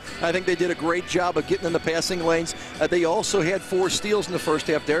first half. I think they did a great job of getting in the passing lanes. They also had 4 steals in the first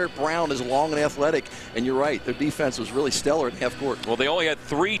half. Derek Brown is long and athletic. And you're right, their defense was really stellar in half court. Well, they only had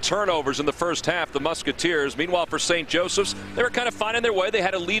 3 turnovers in the first half, the Musketeers. Meanwhile, for St. Joseph's, they were kind of finding their way. They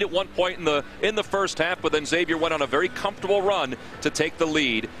had a lead at one point in the first half, but then Xavier went on a very comfortable run to take the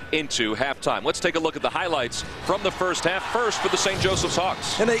lead into halftime. Let's take a look at the highlights from the first half. First for the St. Joseph's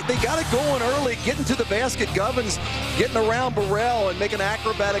Hawks. And they got it going early, getting to the basket. Govins getting around Burrell and making an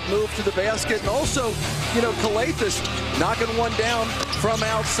acrobatic move to the basket. And also, you know, Calathis knocking one down from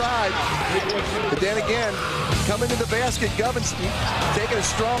outside. But then again, coming to the basket, Govins taking a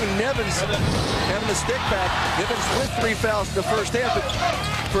strong, and Nevins having a stick back. Nevins with 3 fouls in the first half. But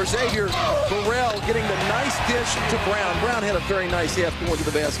for Xavier, Burrell getting the nice dish to Brown. Brown had a very nice half going to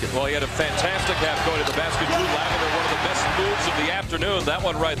the basket. Well, he had a fantastic half going to the basket. Drew Lavender, one of the best moves of the afternoon. That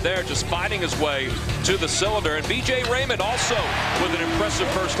one right there, just finding his way to the cylinder. And B.J. Raymond also with an impressive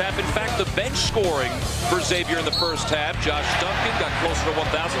first half. In fact, the bench scoring for Xavier in the first half. Josh Duncan got closer to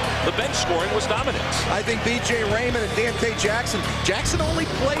 1,000. The bench scoring was dominant. I think B.J. Raymond and Dante Jackson. Jackson only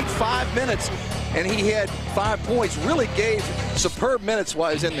played 5 minutes. And he had 5 points, really gave superb minutes while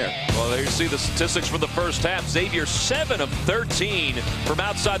he was in there. Well, there you see the statistics from the first half. Xavier 7 of 13 from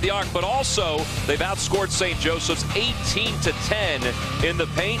outside the arc, but also they've outscored St. Joseph's 18-10 in the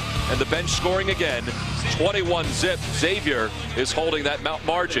paint, and the bench scoring again, 21-zip. Xavier is holding that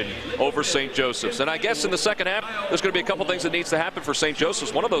margin over St. Joseph's. And I guess in the second half, there's going to be a couple things that needs to happen for St.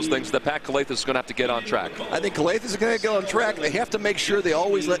 Joseph's. One of those things that Pat Calathis is going to have to get on track. I think Calathis is going to get on track. They have to make sure they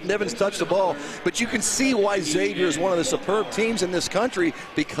always let Nevins touch the ball. But you can see why Xavier is one of the superb teams in this country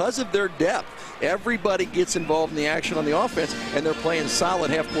because of their depth. Everybody gets involved in the action on the offense, and they're playing solid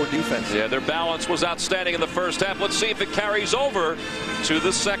half-court defense. Yeah, their balance was outstanding in the first half. Let's see if it carries over to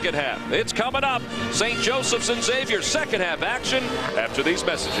the second half. It's coming up. St. Joseph's and Xavier second half action after these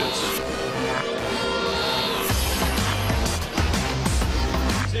messages.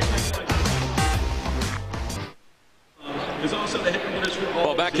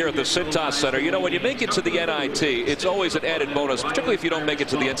 Well, back here at the Cintas Center, you know, when you make it to the NIT, it's always an added bonus, particularly if you don't make it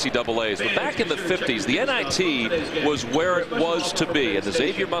to the NCAAs. But back in the 50s, the NIT was where it was to be. And the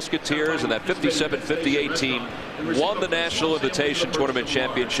Xavier Musketeers and that 57-58 team won the National Invitation Tournament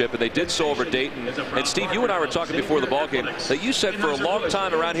Championship, and they did so over Dayton. And Steve, you and I were talking before the ballgame that you said for a long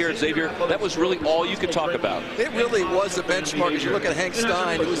time around here at Xavier, that was really all you could talk about. It really was the benchmark. As you look at Hank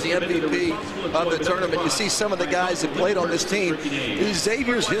Stein, who was the MVP of the tournament, you see some of the guys that played on this team.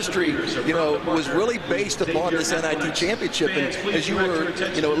 Xavier's history, you know, was really based upon this NIT championship. And as you were,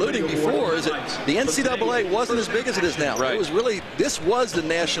 you know, alluding before, is that the NCAA wasn't as big as it is now. Right. It was really, this was the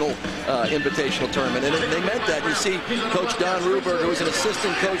National Invitational Tournament, and they meant that. you see Coach Don Ruberger, who was an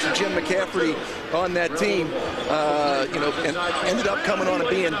assistant coach to Jim McCafferty on that team, and ended up coming on and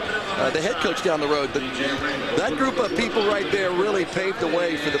being the head coach down the road. But that group of people right there really paved the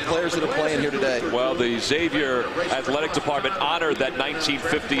way for the players that are playing here today. Well, the Xavier Athletic Department honored that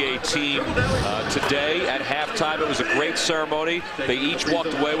 1958 team today at halftime. It was a great ceremony. They each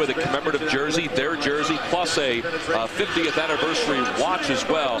walked away with a commemorative jersey, their jersey, plus a 50th anniversary watch as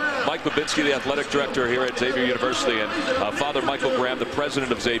well. Mike Babinski, the athletic director here at Xavier University, and Father Michael Graham, the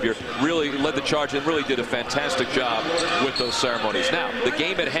president of Xavier, really led the charge and really did a fantastic job with those ceremonies. Now, the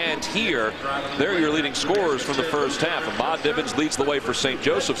game at hand here, they're your leading scorers from the first half. Ahmad Nivens leads the way for St.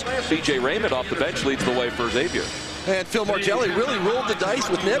 Joseph's. B.J. Raymond off the bench leads the way for Xavier. And Phil Margelli really rolled the dice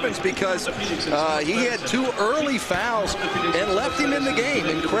with Nivens because he had 2 early fouls and left him in the game.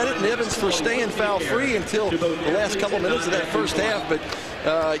 And credit Nivens for staying foul-free until the last couple minutes of that first half. But,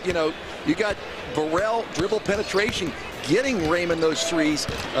 you got Burrell dribble penetration, getting Raymond those threes.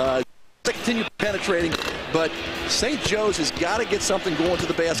 Continue penetrating, but St. Joe's has got to get something going to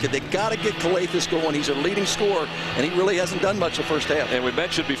the basket. They got to get Calathis going. He's a leading scorer, and he really hasn't done much the first half. And we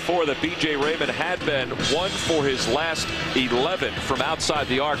mentioned before that B.J. Raymond had been 1 for his last 11 from outside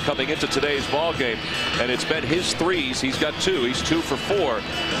the arc coming into today's ball game, and it's been his threes. He's got 2. He's 2 for 4.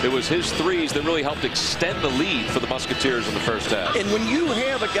 It was his threes that really helped extend the lead for the Musketeers in the first half. And when you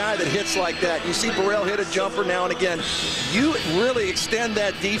have a guy that hits like that, you see Burrell hit a jumper now and again, you really extend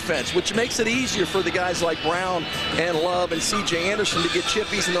that defense, which makes it easier for the guys like Brown and Love and C.J. Anderson to get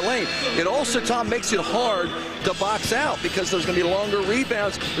chippies in the lane. It also, Tom, makes it hard to box out because there's going to be longer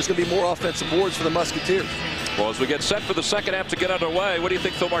rebounds. There's going to be more offensive boards for the Musketeers. Well, as we get set for the second half to get underway, what do you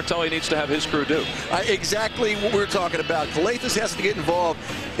think Phil Martelli needs to have his crew do? Exactly what we're talking about. Calathis has to get involved,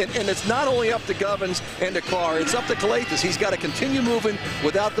 and it's not only up to Govins and to Carr, it's up to Calathis. He's got to continue moving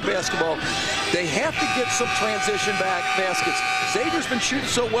without the basketball. They have to get some transition baskets. Xavier's been shooting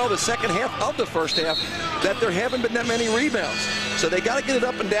so well the second half of the first half that there haven't been that many rebounds. So they got to get it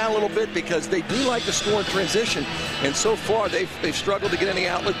up and down a little bit because they do like to score in transition. And so far, they've struggled to get any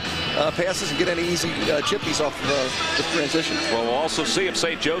outlet passes and get any easy chippies off of the transition. Well, we'll also see if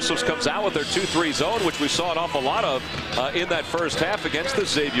St. Joseph's comes out with their 2-3 zone, which we saw an awful lot of in that first half against the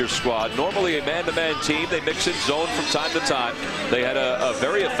Xavier squad. Normally a man-to-man team. They mix in zone from time to time. They had a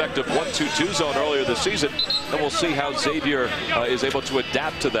very effective 1-2-2 zone earlier this season, and we'll see how Xavier is able to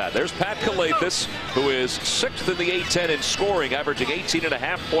adapt to that. There's Pat Calathis, who is 6th in the A-10 in scoring, averaging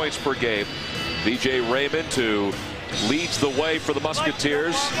 18.5 points per game. B.J. Raymond, who leads the way for the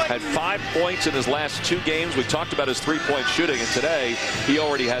Musketeers, had 5 points in his last 2 games. We talked about his 3-point shooting, and today he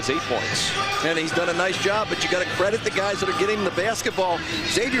already has 8 points. And he's done a nice job, but you got to credit the guys that are getting the basketball.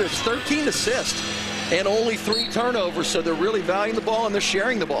 Xavier has 13 assists and only 3 turnovers, so they're really valuing the ball and they're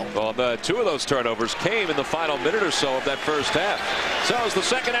sharing the ball. Well, 2 of those turnovers came in the final minute or so of that first half. So as the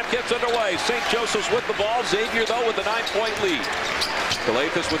second half gets underway, St. Joseph's with the ball. Xavier, though, with a 9-point lead.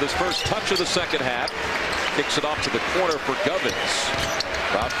 Calathis with his first touch of the second half. Kicks it off to the corner for Govins.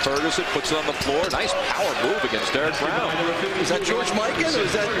 Bob Ferguson puts it on the floor. Nice power move against Derek Brown. Is that George Mikan or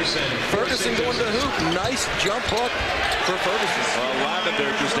is that Ferguson going to the hoop? Nice jump hook for Ferguson.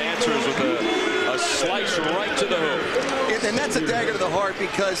 Lavender just answers with a slice right to the hoop. And that's a dagger to the heart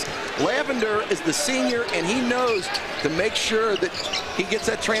because Lavender is the senior and he knows to make sure that he gets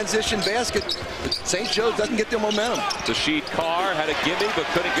that transition basket. St. Joe's doesn't get the momentum. Rashid Carr had a gimme but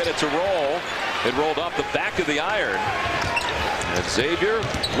couldn't get it to roll. It rolled off the back of the iron. And Xavier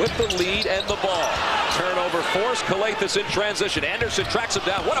with the lead and the ball. Turnover force. Calathis in transition. Anderson tracks him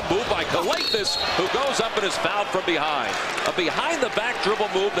down. What a move by Calathis, who goes up and is fouled from behind. A behind-the-back dribble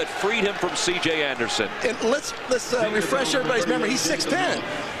move that freed him from C.J. Anderson. And let's refresh everybody's memory. He's 6'10".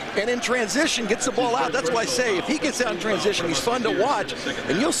 And in transition, gets the ball out. That's why I say if he gets out in transition, he's fun to watch.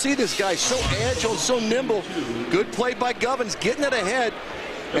 And you'll see this guy so agile, so nimble. Good play by Govins, getting it ahead.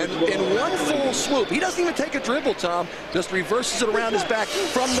 And in one full swoop, he doesn't even take a dribble, Tom, just reverses it around his back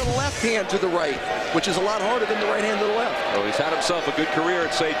from the left hand to the right, which is a lot harder than the right hand to the left. Well, he's had himself a good career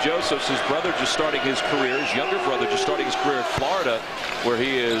at St. Joseph's. His brother just starting his career, his younger brother just starting his career at Florida, where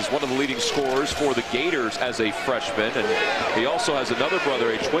he is one of the leading scorers for the Gators as a freshman. And he also has another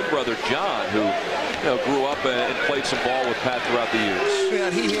brother, a twin brother, John, who grew up and played some ball with Pat throughout the years.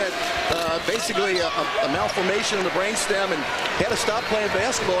 Yeah, he had basically a malformation in the brainstem and had to stop playing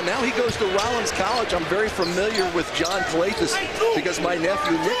basketball. Now he goes to Rollins College. I'm very familiar with John Calathis because my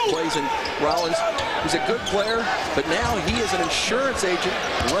nephew Nick plays in Rollins. He's a good player, but now he is an insurance agent.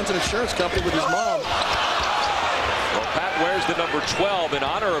 He runs an insurance company with his mom. Well, Pat wears the number 12 in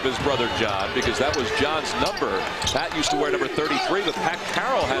honor of his brother John, because that was John's number. Pat used to wear number 33, but Pat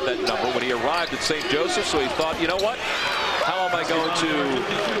Carroll had that number when he arrived at St. Joseph, so he thought, you know what? How am I going to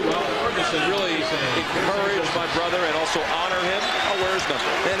really encourage my brother and also honor him? I'll wear his number.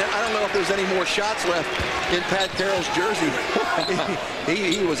 And I don't know if there's any more shots left in Pat Carroll's jersey.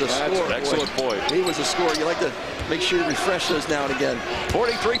 he was a scorer. That's an excellent point. He was a scorer. You like to make sure you refresh those now and again.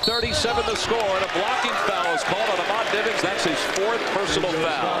 43-37 the score, and a blocking foul is called on Ahmad Divins. That's his 4th personal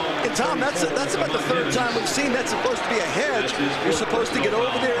foul. And Tom, that's about the 3rd time we've seen that's supposed to be a hedge. You're supposed to get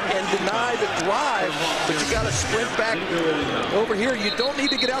over there and deny the drive, but you got to sprint back over here. You don't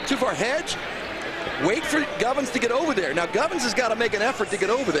need to get out too far. Hedge. Wait for Govins to get over there. Now, Govins has got to make an effort to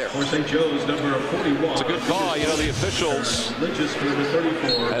get over there. For St. Joe's, number 41. It's a good call. You know, the officials,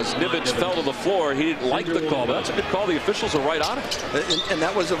 as Nivens fell to the floor, he didn't like the call, but that's a good call. The officials are right on it. And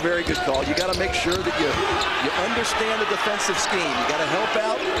that was a very good call. You got to make sure that you understand the defensive scheme. You got to help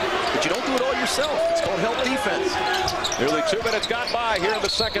out, but you don't do it all yourself. It's called help defense. Nearly 2 minutes gone by here in the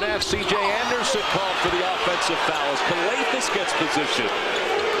second half. C.J. Anderson called for the offensive foul as Calathis gets position.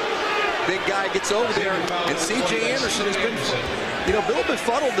 Big guy gets over there, and C.J. Anderson has been, you know, a little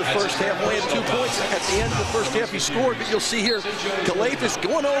befuddled the first half. Only had 2 points at the end of the first half. He scored, but you'll see here, Calathis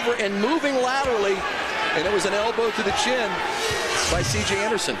going over and moving laterally, and it was an elbow to the chin by C.J.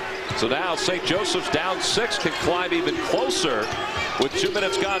 Anderson. So now St. Joseph's down 6, can climb even closer with 2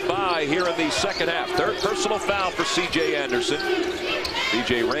 minutes gone by here in the second half. 3rd personal foul for C.J. Anderson.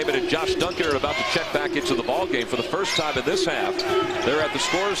 B.J. Raymond and Josh Duncan are about to check back into the ball game for the first time in this half. They're at the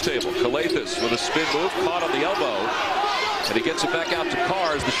scorer's table. Calathis with a spin move, caught on the elbow, and he gets it back out to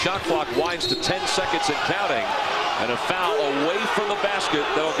Carr as the shot clock winds to 10 seconds and counting, and a foul away from the basket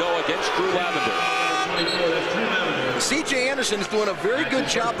that'll go against Drew Lavender. C.J. Anderson is doing a very good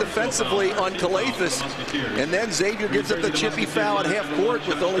job defensively on Calathis, and then Xavier gives up the chippy foul at half court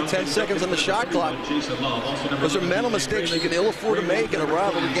with only 10 seconds on the shot clock. Those are mental mistakes you can ill afford to make in a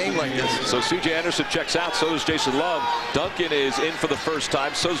rivalry game like this. So C.J. Anderson checks out, so does Jason Love. Duncan is in for the first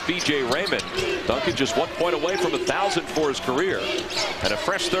time, so's B.J. Raymond. Duncan just 1 point away from 1,000 for his career. And a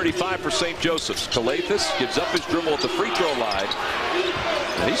fresh 35 for St. Joseph's. Calathis gives up his dribble at the free throw line.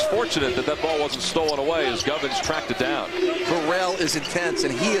 And he's fortunate that that ball wasn't stolen away as Govins tracked it down. Burrell is intense, and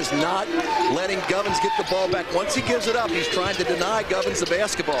he is not letting Govins get the ball back. Once he gives it up, he's trying to deny Govins the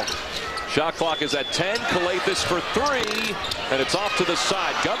basketball. Shot clock is at 10. Calathis for 3, and it's off to the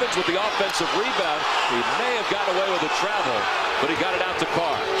side. Govins with the offensive rebound. He may have gotten away with the travel, but he got it out to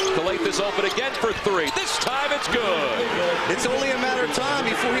Carr. Calathis open again for 3. This time it's good. It's only a matter of time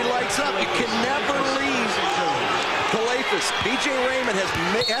before he lights up. You can never leave Calathis. B.J. Raymond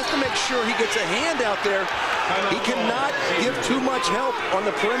has to make sure he gets a hand out there. He cannot give too much help on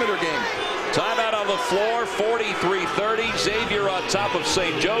the perimeter game. Timeout on the floor, 43-30. Xavier on top of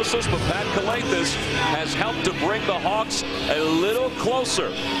St. Joseph's, but Pat Calathis has helped to bring the Hawks a little closer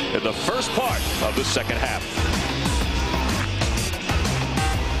in the first part of the second half.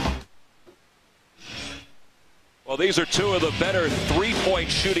 Well, these are 2 of the better three-point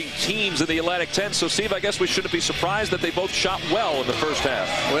shooting teams in the Atlantic 10. So, Steve, I guess we shouldn't be surprised that they both shot well in the first half.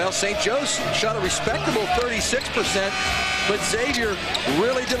 Well, St. Joe's shot a respectable 36%, but Xavier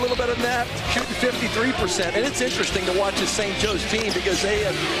really did a little better than that, shooting 53%. And it's interesting to watch this St. Joe's team because they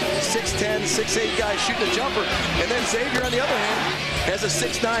have 6'10", 6'8" guys shooting a jumper. And then Xavier, on the other hand, has a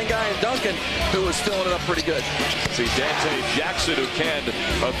 6'9" guy in Duncan who is filling it up pretty good. See Dante Jackson who canned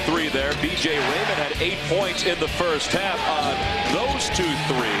a 3 there. B.J. Raymond had 8 points in the first half on those 2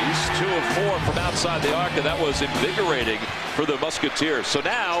 threes. 2 of 4 from outside the arc, and that was invigorating for the Musketeers. So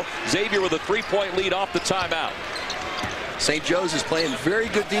now Xavier with a 3-point lead off the timeout. St. Joe's is playing very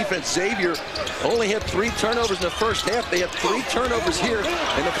good defense. Xavier only had 3 turnovers in the first half. They have 3 turnovers here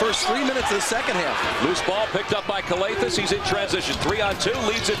in the first 3 minutes of the second half. Loose ball picked up by Calathis. He's in transition. 3-on-2.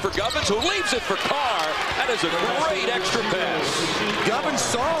 Leaves it for Govins, who leaves it for Carr. That is a great extra pass. Govins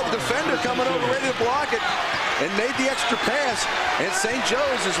saw the defender coming over ready to block it and made the extra pass. And St.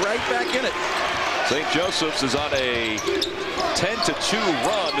 Joe's is right back in it. St. Joseph's is on a 10-2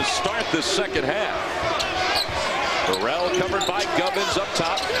 run to start this second half. Burrell covered by Govins up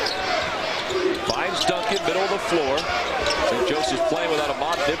top. Finds Duncan, middle of the floor. St. Joseph's playing without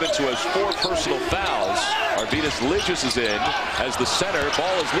Ahmad Nivens, who has 4 personal fouls. Arvidas Ligius is in as the center.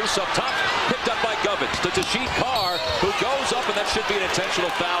 Ball is loose up top. Picked up by Govins to Tasheen Carr, who goes up, and that should be an intentional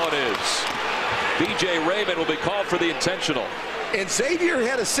foul. It is. B.J. Raymond will be called for the intentional. And Xavier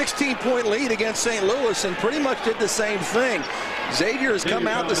had a 16-point lead against St. Louis and pretty much did the same thing. Xavier has come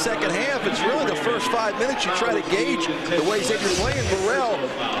out the second half. It's really the first 5 minutes you try to gauge the way Xavier's playing. Burrell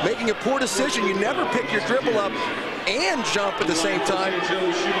making a poor decision. You never pick your dribble up and jump at the same time.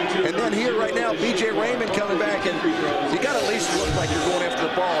 And then here right now, B.J. Raymond coming back, and you got to at least look like you're going after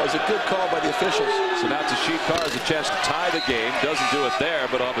the ball. It's a good call by the officials. So now Tashid Carr has a chance to tie the game. Doesn't do it there,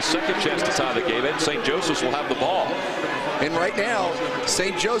 but on the second chance to tie the game, and St. Joseph's will have the ball. And right now,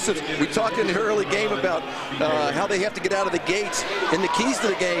 St. Joseph's, we talked in the early game about how they have to get out of the gates and the keys to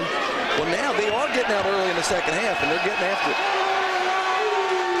the game. Well, now they are getting out early in the second half, and they're getting after it.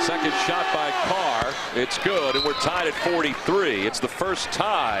 Second shot by Carr. It's good, and we're tied at 43. It's the first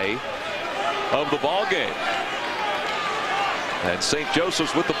tie of the ball game. And St.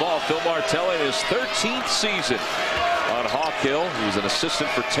 Joseph's with the ball. Phil Martelli in his 13th season on Hawk Hill. He was an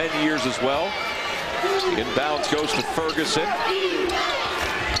assistant for 10 years as well. Inbounds goes to Ferguson.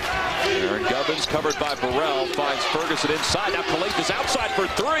 Aaron Gubbins covered by Burrell. Finds Ferguson inside. Now Calais is outside for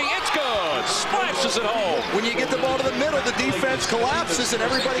three. It's good. Splashes it home. When you get the ball to the middle, the defense collapses, and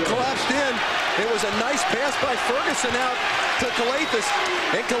everybody collapsed in. It was a nice pass by Ferguson out to Calathis.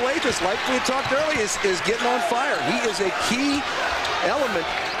 And Calathis, like we talked earlier, is getting on fire. He is a key element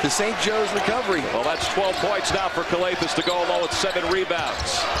to St. Joe's recovery. Well, that's 12 points now for Calathis to go along with 7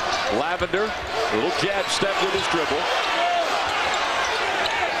 rebounds. Lavender, a little jab step with his dribble.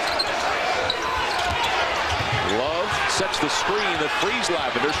 Love sets the screen that frees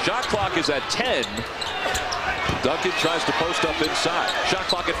Lavender. Shot clock is at 10. Duncan tries to post up inside. Shot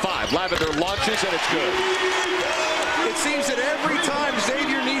clock at 5. Lavender launches, and it's good. It seems that every time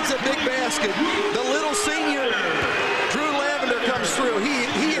Xavier needs a big basket, the little senior comes through.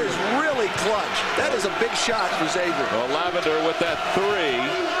 He is really clutch. That is a big shot for Xavier. Well, Lavender with that 3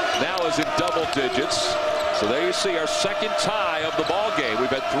 now is in double digits. So there you see our second tie of the ball game. We've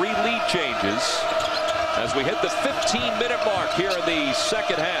had 3 lead changes as we hit the 15-minute mark here in the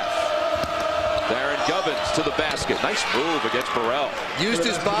second half. Aaron Gubbins to the basket. Nice move against Burrell. Used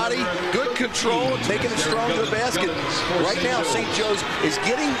his body, good control, taking it strong to the basket. Right now, St. Joe's is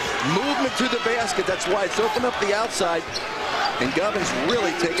getting movement through the basket. That's why it's opened up the outside. And Gubbins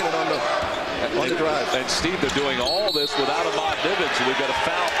really taking it on the drive. And Steve, they're doing all this without Ahmad Nivens. So we've got a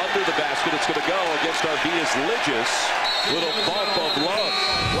foul under the basket. It's going to go against Arvias Ligis. Little bump of Love.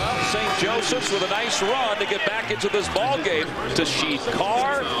 Well, St. Joseph's with a nice run to get back into this ball game. Tashid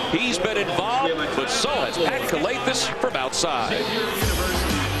Carr, he's been involved, but so has Pat Calathis from outside.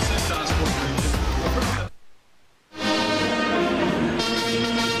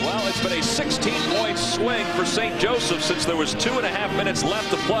 It's been a 16-point swing for St. Joseph since there was 2.5 minutes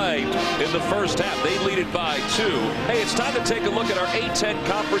left to play in the first half. They lead it by 2. Hey, it's time to take a look at our A-10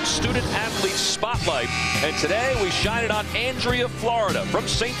 Conference Student Athlete Spotlight. And today we shine it on Andrea, Florida, from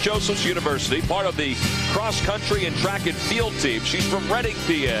St. Joseph's University, part of the cross-country and track and field team. She's from Reading,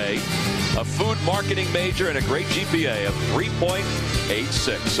 PA, a food marketing major and a great GPA of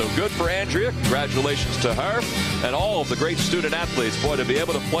 3.86. So good for Andrea. Congratulations to her and all of the great student athletes. Boy, to be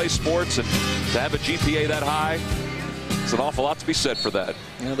able to play sports and to have a GPA that high, it's an awful lot to be said for that.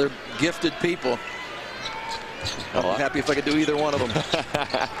 You know, they're gifted people. I'm happy if I could do either one of them.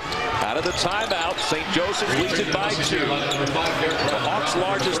 Out of the timeout, St. Joseph's leads it by 2. The Hawks'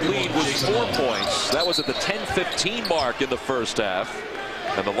 largest lead was 4 points. That was at the 10-15 mark in the first half.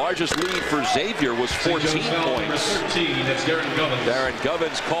 And the largest lead for Xavier was 14 points. Darren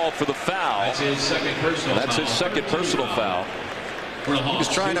Gubbins called for the foul. That's his second personal foul. He was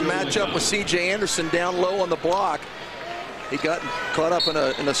trying to match up with C.J. Anderson down low on the block. He got caught up in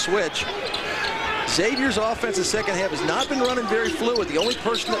a switch. Xavier's offense in the second half has not been running very fluid. The only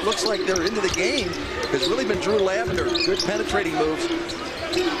person that looks like they're into the game has really been Drew Lavender. Good penetrating moves.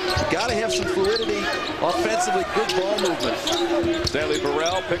 Got to have some fluidity offensively, good ball movement. Stanley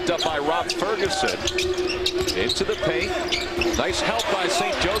Burrell picked up by Rob Ferguson. Into the paint. Nice help by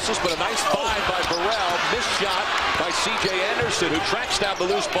St. Joseph's, but a nice find by Burrell. Missed shot by C.J. Anderson, who tracks down the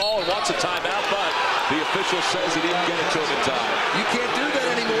loose ball and wants a timeout, but the official says he didn't get it to him in time. You can't do that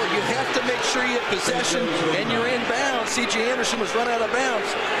anymore. You have to make sure you have possession and you're in bounds. C.J. Anderson was run out of bounds.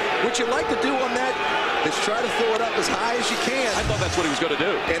 What you like to do on that is try to throw it up as high as you can. I thought that's what he was going to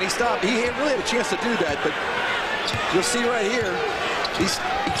do. And he stopped. He really had a chance to do that, but you'll see right here, he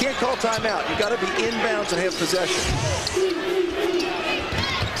can't call timeout. You've got to be inbounds and have possession.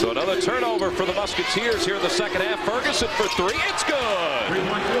 So another turnover for the Musketeers here in the second half. Ferguson for 3. It's good.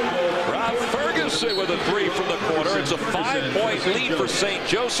 Rob Ferguson with a 3 from the corner. It's a 5-point lead for St.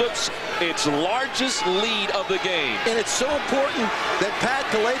 Joseph's. Its largest lead of the game. And it's so important that Pat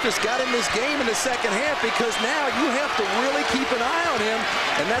Calathis got in this game in the second half, because now you have to really keep an eye on him,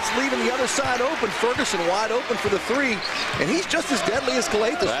 and that's leaving the other side open. Ferguson wide open for the 3, and he's just as deadly as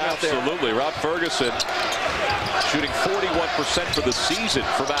Calathis out there. Absolutely. Rob Ferguson shooting 41% for the season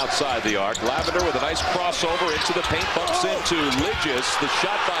from outside the arc. Lavender with a nice crossover into the paint, bumps into Lidges. The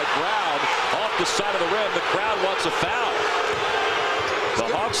shot by Brown off the side of the rim. The crowd wants a foul. The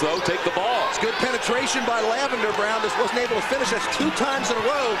Hawks, though, take the ball. It's good penetration by Lavender. Brown just wasn't able to finish. That's 2 times in a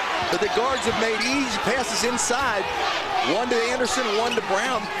row that the guards have made easy passes inside. 1 to Anderson, 1 to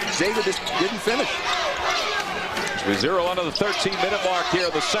Brown. Xavier just didn't finish. As we zero under the 13-minute mark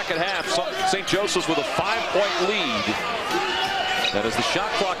here in the second half, St. Joseph's with a 5-point lead. And as the shot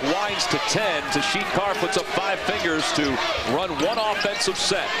clock winds to 10, Tashid Carr puts up 5 fingers to run 1 offensive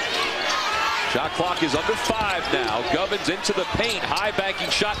set. Shot clock is under 5 now. Govins into the paint. High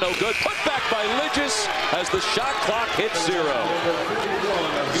banking shot, no good. Put back by Lidges as the shot clock hits 0.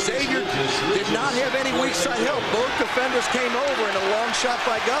 Xavier did not have any weak side help. Both defenders came over, and a long shot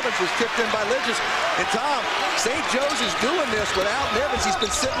by Govins was tipped in by Lidges. And Tom, St. Joe's is doing this without Nivens. He's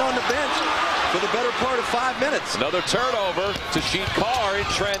been sitting on the bench for the better part of 5 minutes. Another turnover. Tashid Carr in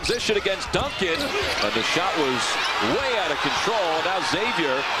transition against Duncan, and the shot was way out of control. Now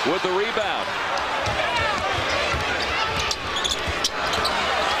Xavier with the rebound.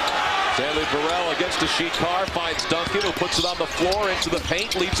 Stanley Burrell against Tashid Carr, finds Duncan, who puts it on the floor into the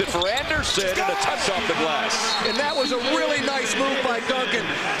paint, leaves it for Anderson, and a touch off the glass. And that was a really nice move by Duncan.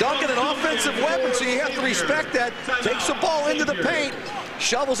 Duncan, an offensive weapon, so you have to respect that. Takes the ball into the paint,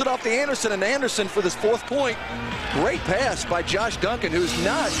 shovels it off to Anderson, and Anderson for this 4th point. Great pass by Josh Duncan, who's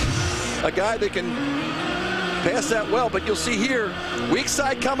not a guy that can pass that well, but you'll see here, weak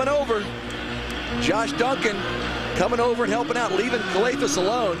side coming over. Josh Duncan coming over and helping out, leaving Calathis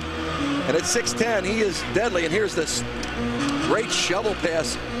alone. And at 6'10", he is deadly. And here's this great shovel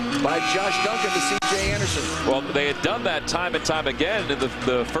pass by Josh Duncan to C.J. Anderson. Well, they had done that time and time again in the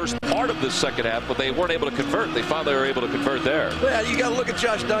first part of the second half, but they weren't able to convert. They finally were able to convert there. Well, you got to look at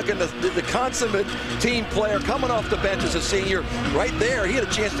Josh Duncan, the consummate team player coming off the bench as a senior. Right there, he had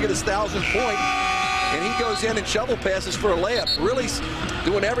a chance to get his 1,000th point. And he goes in and shovel passes for a layup. Really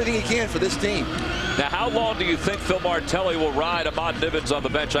doing everything he can for this team. Now, how long do you think Phil Martelli will ride Ahmad Nivens on the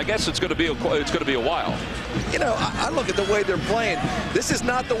bench? I guess it's going to be a while. You know, I look at the way they're playing. This is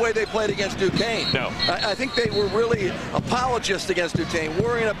not the way they played against Duquesne. No. I think they were really apologists against Duquesne,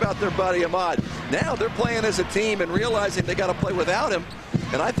 worrying about their buddy Ahmad. Now they're playing as a team and realizing they got to play without him.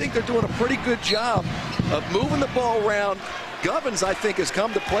 And I think they're doing a pretty good job of moving the ball around. Govins, I think, has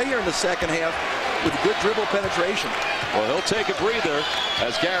come to play here in the second half with good dribble penetration. Well, he'll take a breather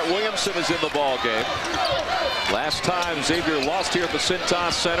as Garrett Williamson is in the ball game. Last time Xavier lost here at the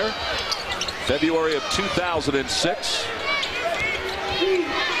Cintas Center, February of 2006.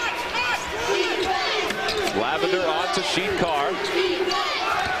 Lavender on to Tashid Carr.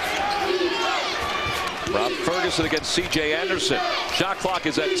 Rob Ferguson against C.J. Anderson. Shot clock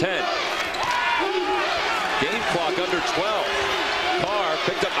is at 10. Game clock under 12. Carr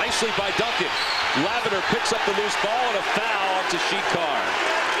picked up nicely by Duncan. Lavender picks up the loose ball and a foul on Tashid Carr.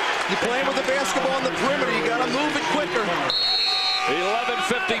 You're playing with the basketball on the perimeter. You got to move it quicker.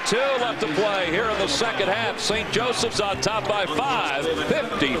 11:52 left to play here in the second half. St. Joseph's on top by 5,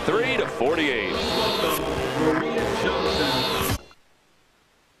 53-48.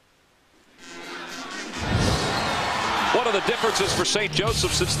 One of the differences for St.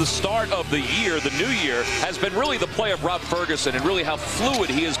 Joseph since the start of the year, the new year, has been really the play of Rob Ferguson and really how fluid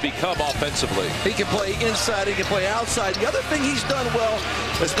he has become offensively. He can play inside, he can play outside. The other thing he's done well,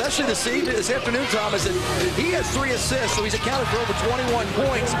 especially this afternoon, Tom, is that he has 3 assists, so he's accounted for over 21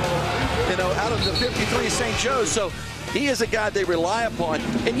 points, you know, out of the 53 of St. Joe's. So he is a guy they rely upon.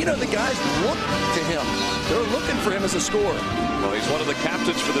 And, you know, the guys look to him. They're looking for him as a scorer. Well, he's one of the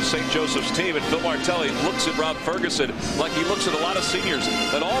captains for the St. Joseph's team, and Phil Martelli looks at Rob Ferguson like he looks at a lot of seniors.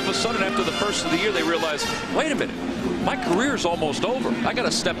 And all of a sudden, after the first of the year, they realize, wait a minute, my career's almost over. I got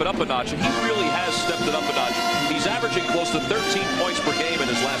to step it up a notch, and he really has stepped it up a notch. He's averaging close to 13 points per game in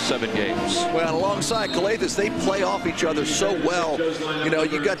his last 7 games. Well, alongside Calathis, they play off each other so well. You know,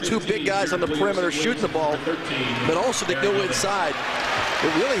 you got 2 big guys on the perimeter shooting the ball, but also they go inside. It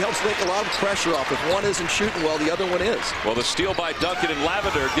really helps take a lot of pressure off. If one isn't shooting well, the other one is. Well, the steal by Duncan and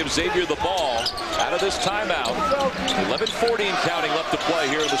Lavender gives Xavier the ball out of this timeout. 11:40 and counting left to play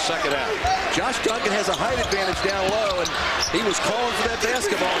here in the second half. Josh Duncan has a height advantage down low, and he was calling for that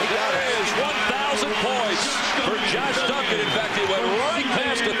basketball, and he got it. There's 1,000 points for Josh Duncan. In fact, he went right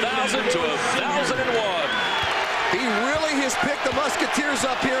past 1,000 to 1,001. He really has picked the Musketeers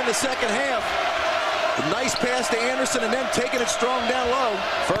up here in the second half. A nice pass to Anderson and then taking it strong down low.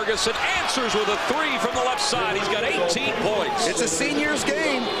 Ferguson answers with a 3 from the left side. He's got 18 points. It's a senior's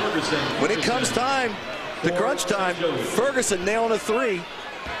game. When it comes time, the crunch time, Ferguson nailing a 3.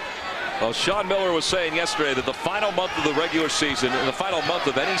 Well, Sean Miller was saying yesterday that the final month of the regular season and the final month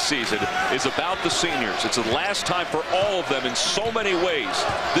of any season is about the seniors. It's the last time for all of them in so many ways.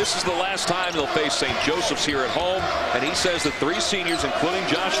 This is the last time they'll face St. Joseph's here at home, and he says that 3 seniors, including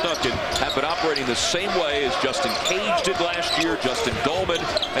Josh Duncan, have been operating the same way as Justin Cage did last year, Justin Dolman,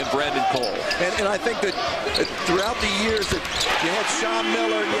 and Brandon Cole. And I think that throughout the years that you had Sean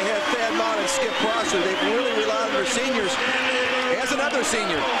Miller, you had Thad Mott and Skip Prosser, they've really relied on their seniors. As another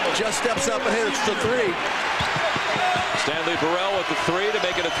senior just steps up and hits the 3. Stanley Burrell with the 3 to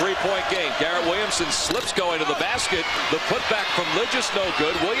make it a 3-point game. Garrett Williamson slips going to the basket. The putback from Lidges no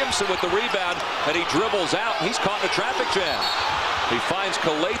good. Williamson with the rebound, and he dribbles out. He's caught in a traffic jam. He finds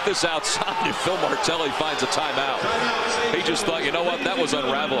Calathis outside, and Phil Martelli finds a timeout. He just thought, you know what, that was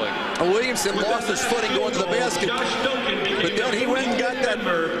unraveling. Williamson lost his footing going to the basket, but then he went and got that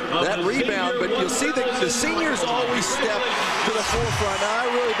rebound. But you'll see that the seniors always step to the forefront. Now,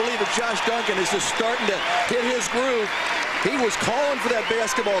 I really believe that Josh Duncan is just starting to hit his groove. He was calling for that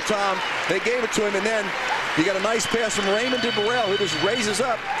basketball, Tom. They gave it to him, and then you got a nice pass from Raymond to Burrell, who just raises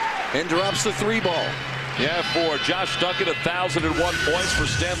up and drops the 3 ball. Yeah, for Josh Duncan, 1,001 points for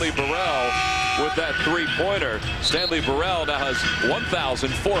Stanley Burrell with that 3-pointer. Stanley Burrell now has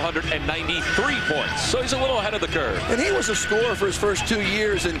 1,493 points, so he's a little ahead of the curve. And he was a scorer for his first 2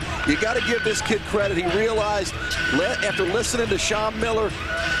 years, and you got to give this kid credit. He realized, after listening to Sean Miller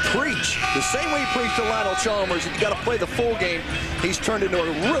preach, the same way he preached to Lionel Chalmers, you got to play the full game. He's turned into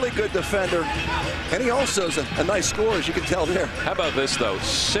a really good defender, and he also is a nice scorer, as you can tell there. How about this, though?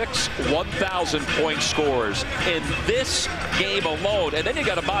 6 1,000-point scores in this game alone, and then you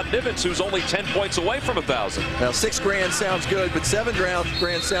got Ahmad Nivens, who's only 10 points away from 1,000. Now, $6 grand sounds good, but $7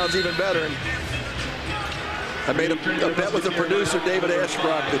 grand sounds even better. And I made a bet with the producer, David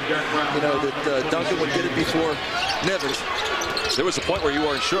Ashbrook, that Duncan would get it before Nivens. There was a point where you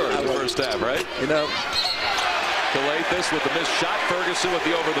weren't sure in the first half, right? Calathis with the missed shot, Ferguson with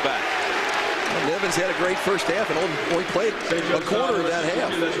the over the back. Nivens had a great first half and only played a quarter of that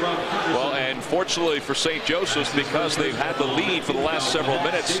half. Well, and fortunately for St. Joseph's, because they've had the lead for the last several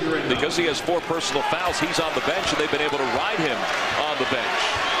minutes, because he has 4 personal fouls, he's on the bench, and they've been able to ride him on the bench.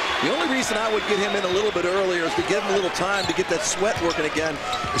 The only reason I would get him in a little bit earlier is to give him a little time to get that sweat working again,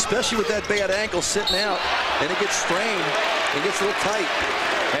 especially with that bad ankle sitting out, and it gets strained, it gets a little tight.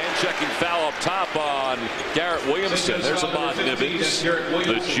 Hand-checking foul up top on Garrett Williamson. There's Ahmad Nivens,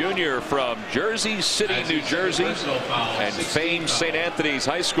 the junior from Jersey City, New Jersey, and famed St. Anthony's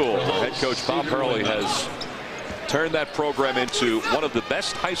High School. Head coach Bob Hurley has turned that program into one of the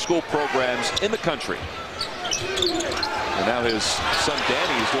best high school programs in the country. And now his son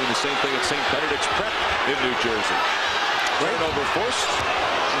Danny is doing the same thing at St. Benedict's Prep in New Jersey. Turnover forced.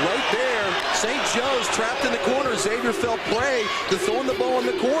 Right there, St. Joe's trapped in the corner. Xavier fell prey to throwing the ball in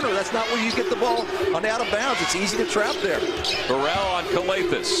the corner. That's not where you get the ball on out of bounds. It's easy to trap there. Burrell on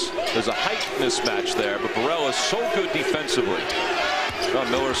Calathis. There's a height mismatch there, but Burrell is so good defensively.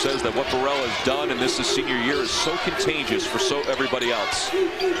 Sean Miller says that what Burrell has done in this his senior year is so contagious for everybody else,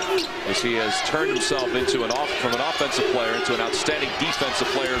 as he has turned himself into from an offensive player into an outstanding defensive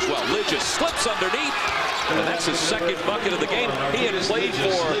player as well. Lidges slips underneath, and that's his 2nd bucket of the game. He had played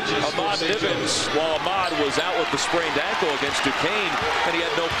for Ahmad Nivens while Ahmad was out with the sprained ankle against Duquesne, and he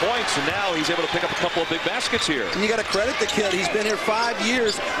had no points, and now he's able to pick up a couple of big baskets here. And you got to credit the kid. He's been here 5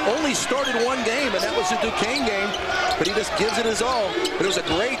 years, only started 1 game, and that was the Duquesne game, but he just gives it his all. But it was a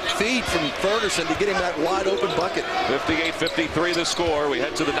great feed from Ferguson to get him that wide open bucket. 58-53 the score. We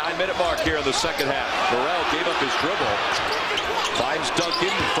head to the 9-minute mark here in the second half. Burrell gave up his dribble. Finds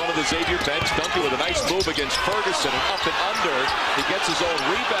Duncan in front of the Xavier bench. Duncan with a nice move against Ferguson, and up and under. He gets his own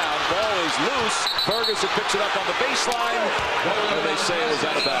rebound. Ball is loose. Ferguson picks it up on the baseline, and they say it was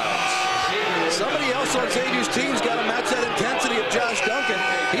out of bounds. Somebody else on Xavier's team's got to match that intensity of Josh Duncan.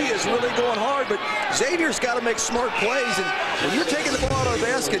 He is really going hard, but Xavier's got to make smart plays. And when you're taking the ball out of the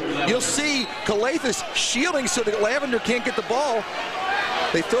basket, you'll see Calathis shielding so that Lavender can't get the ball.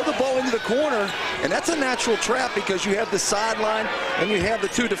 They throw the ball into the corner, and that's a natural trap because you have the sideline and you have the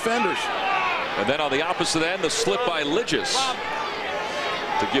 2 defenders. And then on the opposite end, the slip by Lidges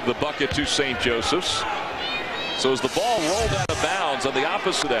to give the bucket to St. Joseph's. So as the ball rolled out of bounds on the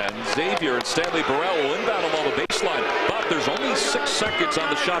opposite end, Xavier and Stanley Burrell will inbound along the baseline, but there's only 6 seconds on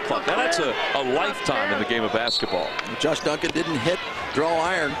the shot clock. Now that's a lifetime in the game of basketball. Josh Duncan didn't draw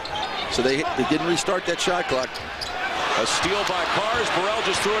iron, so they didn't restart that shot clock. A steal by Cars. Burrell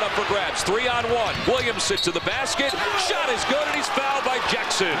just threw it up for grabs. 3-on-1. Williamson to the basket. Shot is good, and he's fouled by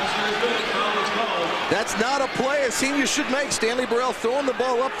Jackson. That's not a play a senior should make. Stanley Burrell throwing the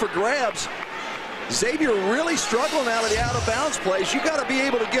ball up for grabs. Xavier really struggling out of the out-of-bounds plays. You got to be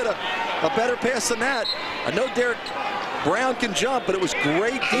able to get a better pass than that. I know Derek Brown can jump, but it was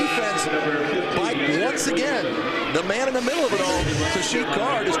great defense by, once again, the man in the middle of it all. Tashik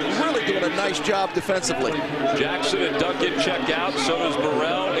Card is really doing a nice job defensively. Jackson and Duncan check out. So does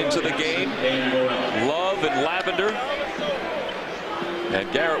Burrell into the game. Love and Lavender. And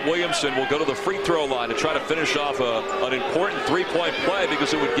Garrett Williamson will go to the free throw line to try to finish off an important three-point play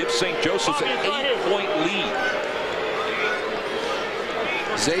because it would give St. Joseph's an 8-point lead.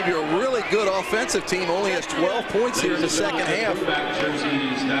 Xavier, a really good offensive team, only has 12 points here in the second half.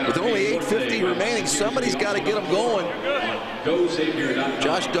 With only 8:50 remaining, somebody's got to get them going.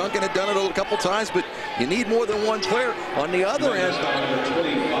 Josh Duncan had done it a couple times, but you need more than one player. On the other end,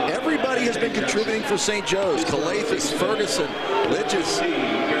 everybody has been contributing for St. Joe's. Calathis, Ferguson, Lidges,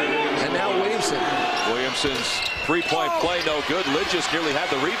 and now Williamson. Williamson's three-point play no good. Lidges nearly had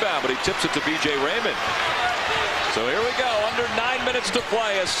the rebound, but he tips it to B.J. Raymond. So here we go, under 9 minutes to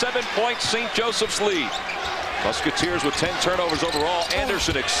play, a 7-point St. Joseph's lead. Musketeers with 10 turnovers overall.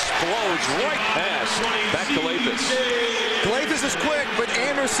 Anderson explodes right past back to Calathis. Calathis is quick, but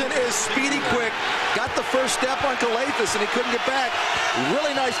Anderson is speedy quick. Got the first step on Calathis, and he couldn't get back.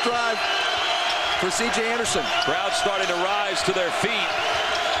 Really nice drive for C.J. Anderson. Crowd starting to rise to their feet.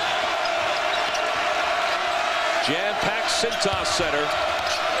 Jam-packed Cintas Center.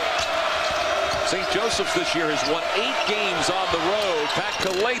 St. Joseph's this year has won 8 games on the road. Pat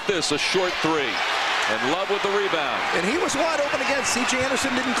Calathis, a short three. And Love with the rebound. And he was wide open again. C.J.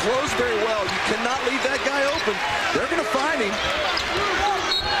 Anderson didn't close very well. You cannot leave that guy open. They're going to find him.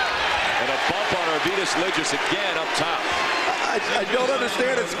 And a bump on Arvidas Lidges again up top. I don't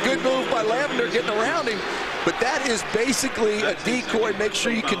understand. It's a good move by Lavender getting around him. But that is basically a decoy. Make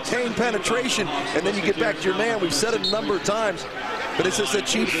sure you contain penetration, and then you get back to your man. We've said it a number of times. But it's just a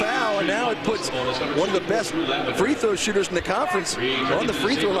cheap foul, and now it puts one of the best free throw shooters in the conference on the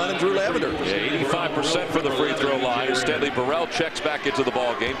free throw line, in Drew Lavender. Yeah, 85% for the free throw line as Stanley Burrell checks back into the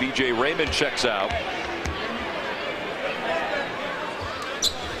ball game. B.J. Raymond checks out.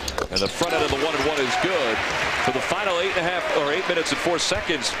 And the front end of the 1-and-1 is good. For the final 8 minutes and 4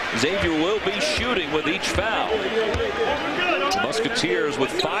 seconds, Xavier will be shooting with each foul. Musketeers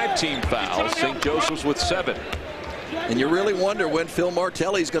with 5 team fouls, St. Joseph's with 7. And you really wonder when Phil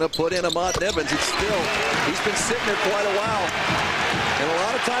Martelli's going to put in Ahmad Nibbins. He's been sitting there quite a while. And a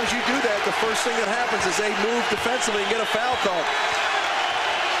lot of times you do that, the first thing that happens is they move defensively and get a foul call.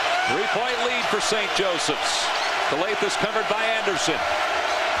 3-point lead for St. Joseph's. Calathis covered by Anderson.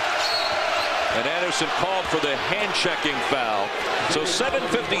 And Anderson called for the hand-checking foul. So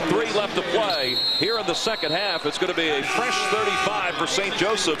 7:53 left to play here in the second half. It's going to be a fresh 35 for St.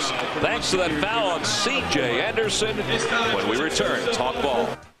 Joseph's thanks to that foul on C.J. Anderson. When we return, talk ball.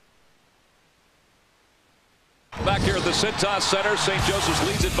 Back here at the Cintas Center, St. Joseph's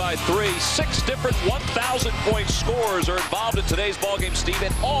leads it by 3. 6 different 1,000-point scorers are involved in today's ballgame, Steve,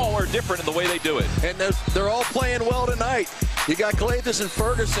 and all are different in the way they do it. And they're all playing well tonight. You got Calathis and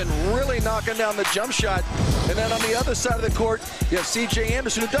Ferguson really knocking down the jump shot. And then on the other side of the court, you have C.J.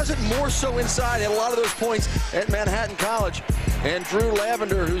 Anderson, who does it more so inside, had a lot of those points at Manhattan College. And Drew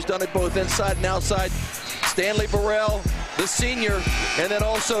Lavender, who's done it both inside and outside. Stanley Burrell, the senior, and then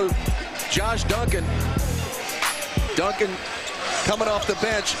also Josh Duncan. Duncan coming off the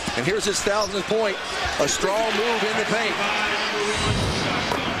bench, and here's his 1,000th point. A strong move in the paint.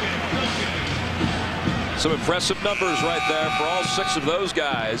 Some impressive numbers right there for all 6 of those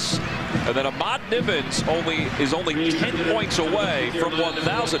guys. And then Ahmad Nibbins is only 10 points away from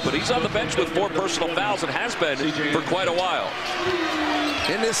 1,000, but he's on the bench with 4 personal fouls and has been for quite a while.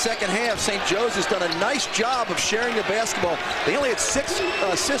 In this second half, St. Joe's has done a nice job of sharing the basketball. They only had 6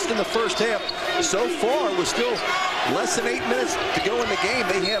 assists in the first half. So far, we're still less than 8 minutes to go in the game.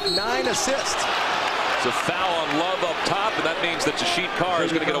 They have 9 assists. It's a foul on Love up top, and that means that Tashik Carr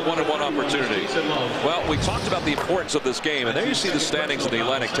is going to get a 1-on-1 opportunity. Well, we talked about the importance of this game, and there you see the standings in the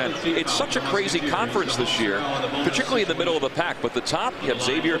Atlantic 10. It's such a crazy conference this year, particularly in the middle of the pack. But the top, you have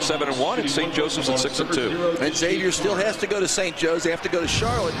Xavier at 7-1 and St. Joseph's at 6-2. And Xavier still has to go to St. Joe's. They have to go to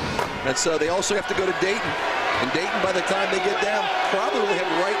Charlotte, and so they also have to go to Dayton. And Dayton, by the time they get down, probably will have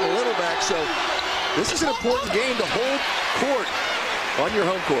Wright and Littleback. So this is an important game to hold court on your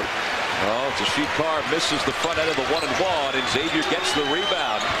home court. Oh, Tashik Carr misses the front end of the 1-and-1, and Xavier gets the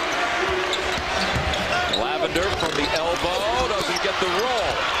rebound. Lavender from the elbow. Doesn't get the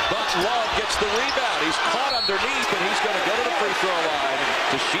roll. But Love gets the rebound. He's caught underneath, and he's going to go to the free throw line.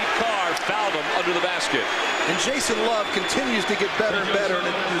 Tashif Carr fouled him under the basket. And Jason Love continues to get better and better.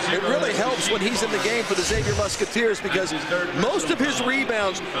 And it really helps when he's in the game for the Xavier Musketeers because most of his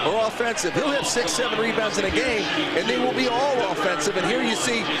rebounds are offensive. He'll have 6-7 rebounds in a game, and they will be all offensive. And here you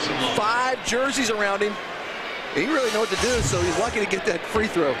see 5 jerseys around him. He really know what to do, so he's lucky to get that free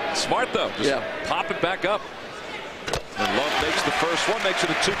throw. Smart, though. Just pop it back up. And Love makes the first one, makes it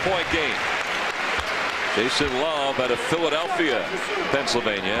a 2-point game. Jason Love out of Philadelphia,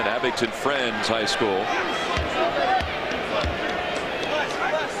 Pennsylvania, at Abington Friends High School.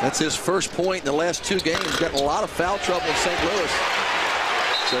 That's his first point in the last 2 games. Got a lot of foul trouble in St. Louis.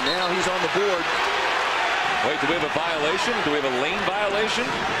 So now he's on the board. Wait, do we have a violation? Do we have a lane violation?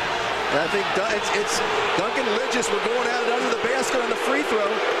 I think it's Duncan Lidges. We're going at it under the basket on the free throw.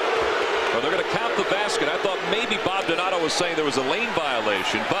 Well, they're going to count the basket. I thought maybe Bob Donato was saying there was a lane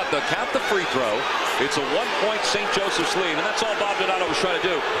violation, but they'll count the free throw. It's a 1-point St. Joseph's lead, and that's all Bob Donato was trying to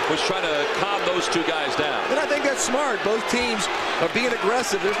do, was trying to calm those 2 guys down. And I think that's smart. Both teams are being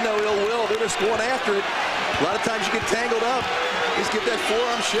aggressive. There's no ill will. They're just going after it. A lot of times you get tangled up. Just get that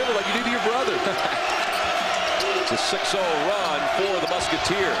forearm shiver like you do to your brother. It's a 6-0 run for the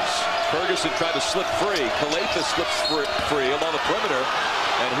Musketeers. Ferguson tried to slip free. Calatha slips free along the perimeter,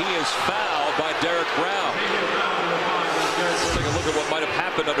 and he is fouled by Derek Brown. Let's take a look at what might have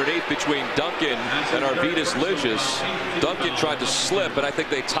happened underneath between Duncan and Arvidas Lidges. Duncan tried to slip, and I think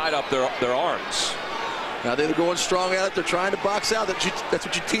they tied up their arms. Now they're going strong at it. They're trying to box out. That's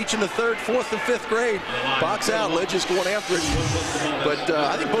what you teach in the 3rd, 4th, and 5th grade. Box out. Lidges going after it. But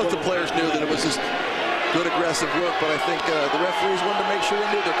I think both the players knew that it was just good aggressive work, but I think the referees wanted to make sure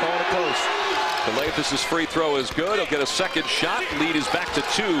they knew they're calling it close. Calatha's free throw is good. He'll get a second shot. Lead is back to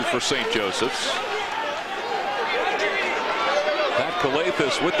 2 for St. Joseph's. Pat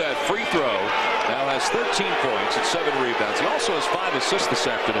Calatha with that free throw now has 13 points and 7 rebounds. He also has 5 assists this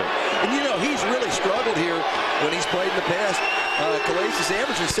afternoon. And you know, he's really struggled here when he's played in the past. Calatha's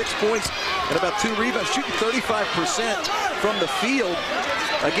averaging 6 points and about 2 rebounds, shooting 35% from the field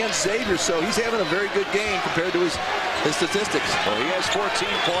against Xavier, so he's having a very good game compared to his statistics. Well, he has 14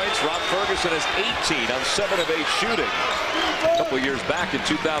 points. Rob Ferguson has 18 on 7 of 8 shooting. A couple of years back in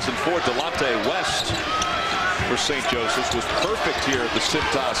 2004, Delonte West for St. Joseph's was perfect here at the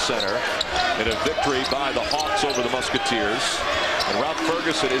Cintas Center in a victory by the Hawks over the Musketeers. And Rob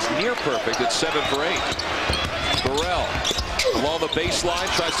Ferguson is near perfect at 7 for 8. Burrell along the baseline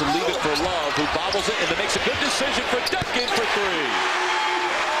tries to leave it for Love, who bobbles it and then makes a good decision for Duncan for 3.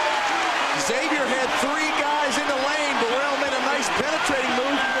 Xavier had 3 guys in the lane. Burrell made a nice penetrating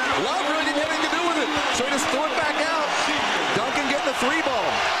move. Love really didn't have anything to do with it, so he just threw it back out. Duncan getting the 3 ball.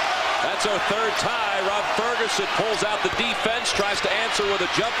 That's our 3rd tie. Rob Ferguson pulls out the defense, tries to answer with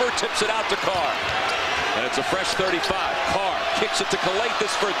a jumper, tips it out to Carr. And it's a fresh 35. Carr kicks it to Calatha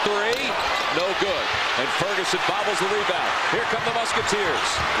for 3. No good. And Ferguson bobbles the rebound. Here come the Musketeers.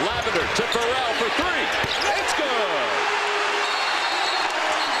 Lavender to Burrell for 3. It's good.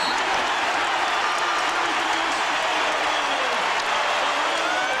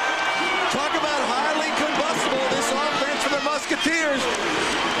 Talk about highly combustible, this offense for the Musketeers.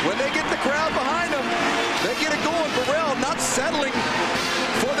 When they get the crowd behind them, they get it going. Burrell not settling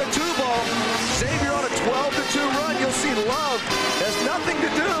for the 2 ball. Xavier on a 12-2 run. You'll see Love has nothing to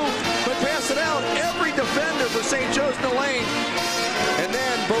do but pass it out. Every defender for St. Joe's in the lane. And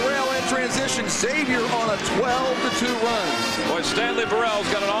then Burrell in transition. Xavier on a 12-2 run. Boy, Stanley Burrell's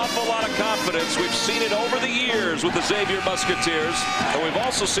got an awful lot of confidence. We've seen it over the years with the Xavier Musketeers, and we've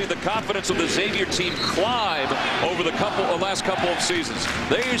also seen the confidence of the Xavier team climb over the last couple of seasons.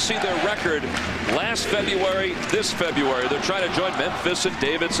 There you see their record last February, this February. They're trying to join Memphis and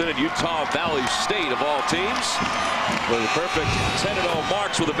Davidson and Utah Valley State of all teams. With a perfect 10-0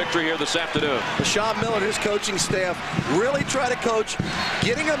 marks with a victory here this afternoon. Sean Miller, his coaching staff, really try to coach,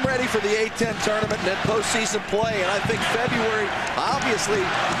 getting them ready for the A-10 tournament and then postseason play. And I think February, obviously,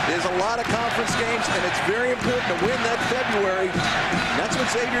 there's a lot of conference games, and it's very important to win that February. And that's what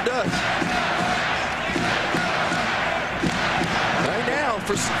Xavier does. Right now,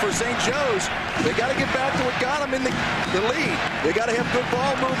 for St. Joe's, they got to get back to what got them in the lead. They got to have good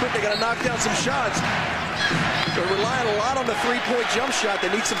ball movement. They got to knock down some shots. They're relying a lot on the 3-point jump shot. They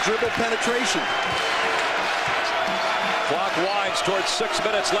need some dribble penetration. Clock winds towards 6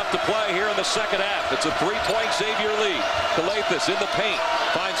 minutes left to play here in the second half. It's a 3-point Xavier lead. Calatha in the paint,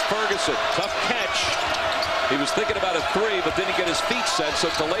 finds Ferguson. Tough catch. He was thinking about a 3, but then he get his feet set,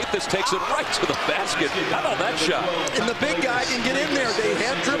 so Calatha takes it right to the basket. How about that shot? And the big guy can get in there. They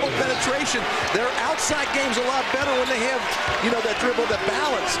have dribble penetration. penetration. Their outside game's a lot better when they have, that dribble, that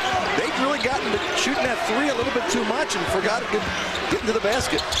balance. They've really gotten to shooting that three a little bit too much and forgot to get into the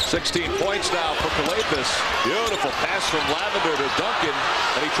basket. 16 points now for Calathis. Beautiful pass from Lavender to Duncan,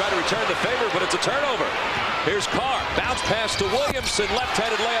 and he tried to return the favor, but it's a turnover. Here's Carr. Bounce pass to Williamson.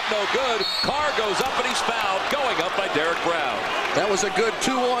 Left-handed layup, no good. Carr goes up, and he's fouled. Going up by Derek Brown. That was a good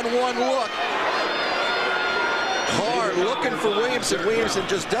 2-on-1 look. Carr looking for Williamson. Williamson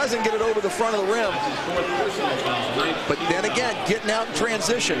just doesn't get it over the front of the rim. But then again, getting out in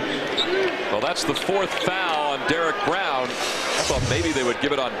transition. Well, that's the fourth foul on Derek Brown. I thought maybe they would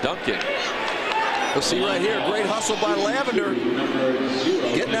give it on Duncan. We'll see right here, great hustle by Lavender,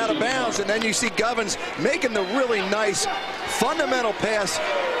 getting out of bounds, and then you see Govins making the really nice fundamental pass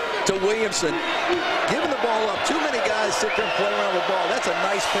to Williamson, giving the ball up. Too many guys sit there and play around with the ball. That's a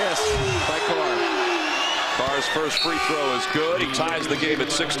nice pass by Carr. Carr's first free throw is good. He ties the game at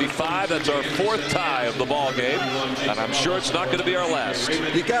 65. That's our fourth tie of the ball game, and I'm sure it's not going to be our last.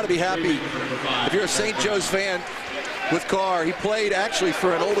 You got to be happy if you're a St. Joe's fan with Carr. He played actually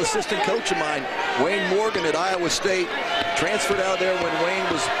for an old assistant coach of mine, Wayne Morgan at Iowa State. Transferred out of there when Wayne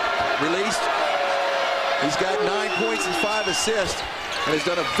was released. He's got 9 points and 5 assists. And has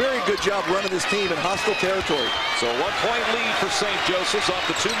done a very good job running this team in hostile territory. So a 1-point lead for St. Joseph's off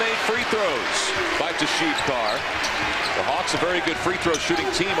the two made free throws by Tashib Carr. The Hawks a very good free throw shooting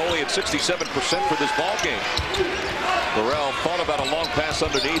team, only at 67% for this ball game. Burrell thought about a long pass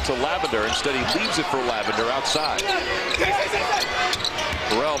underneath to Lavender. Instead, he leaves it for Lavender outside.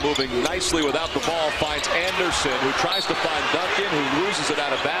 Burrell moving nicely without the ball, finds Anderson, who tries to find Duncan, who loses it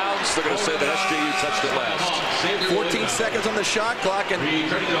out of bounds. They're going to say that SJU touched it last. 14 seconds on the shot clock, and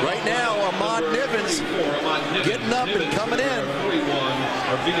right now, Ahmad Nivens getting up and coming in.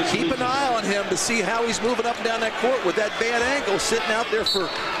 Keep an eye on him to see how he's moving up and down that court with that bad ankle, sitting out there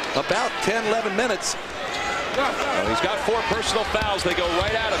for about 10, 11 minutes. Well, he's got 4 personal fouls. They go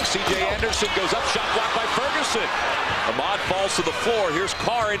right at him. C.J. Anderson goes up, shot blocked by Ferguson. Ahmad falls to the floor. Here's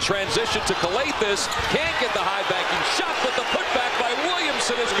Carr in transition to Calathis. Can't get the high banking shot, but the putback by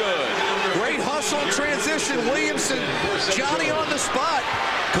Williamson is good. Great hustle in transition. Williamson, Johnny on the spot.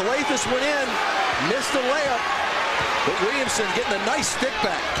 Calathis went in, missed the layup, but Williamson getting a nice stick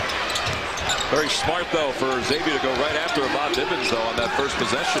back. Very smart, though, for Xavier to go right after Ahmad Nivens, though, on that first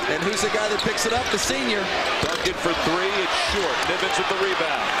possession. And who's the guy that picks it up? The senior. Duncan for 3. It's short. Nivens with the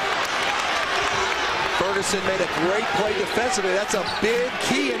rebound. Ferguson made a great play defensively. That's a big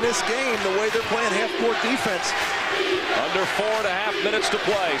key in this game, the way they're playing half-court defense. Under 4.5 minutes to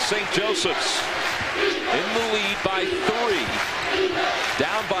play. St. Joseph's in the lead by 3.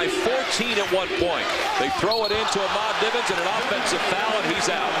 Down by 14 at one point. They throw it into Ahmad Nivens and an offensive foul, and he's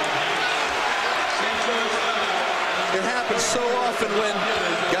out. It happens so often when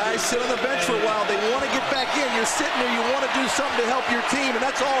guys sit on the bench for a while. They want to get back in. You're sitting there. You want to do something to help your team, and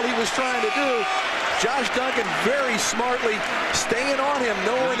that's all he was trying to do. Josh Duncan very smartly staying on him,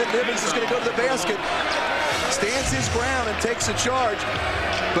 knowing that Nivens is going to go to the basket. Stands his ground and takes a charge.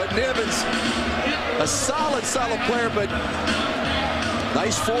 But Nivens, a solid player, but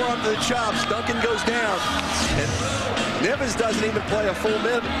nice forearm to the chops. Duncan goes down. And Nivens doesn't even play a full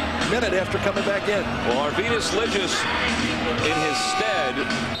minute after coming back in. Well, Arvidas Ligis, in his stead,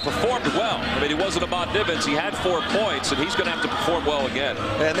 performed well. I mean, he wasn't Ahmad Nivens. He had 4 points, and he's going to have to perform well again.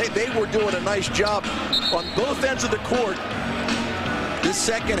 And they were doing a nice job on both ends of the court this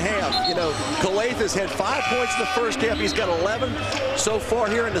second half. Calathis had 5 points in the first half. He's got 11 so far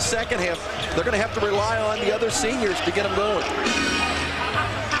here in the second half. They're going to have to rely on the other seniors to get them going.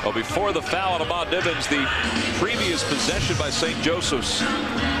 Well, before the foul on Ahmad Nivens, the previous possession by St. Joseph's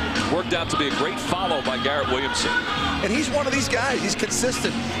worked out to be a great follow by Garrett Williamson. And he's one of these guys. He's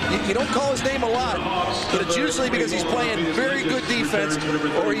consistent. You don't call his name a lot, but it's usually because he's playing very good defense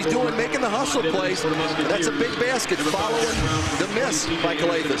or he's making the hustle plays. That's a big basket following the miss by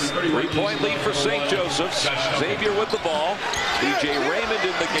Calathis. 3-point lead for St. Joseph's. Xavier with the ball. DJ Raymond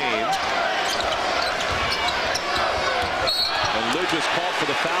in the game. Just called for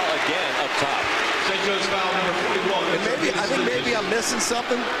the foul again up top. St. Joe's foul number 41. And I think maybe I'm missing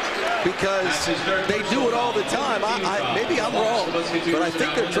something because they do it all the time. Maybe I'm wrong, but I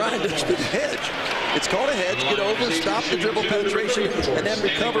think they're trying to hedge. It's called a hedge. Get over, stop the dribble penetration, and then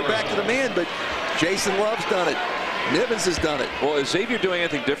recover back to the man. But Jason Love's done it. Nivens has done it. Well, is Xavier doing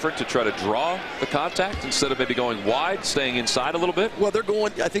anything different to try to draw the contact instead of maybe going wide, staying inside a little bit? Well, they're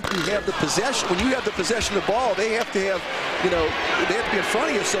going, I think you have the possession. When you have the possession of the ball, they have to have, they have to be in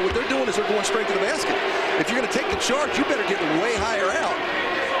front of you. So what they're doing is they're going straight to the basket. If you're going to take the charge, you better get way higher out.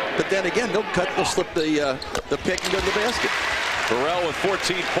 But then again, they'll slip the pick and go to the basket. Burrell with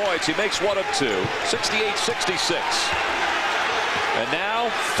 14 points. He makes one of two. 68-66. And now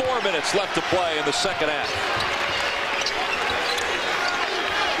 4 minutes left to play in the second half.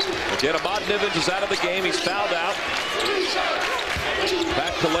 Again, Ahmad Nivens is out of the game. He's fouled out.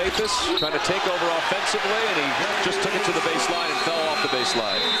 Back to Lathis, trying to take over offensively, and he just took it to the baseline and fell off the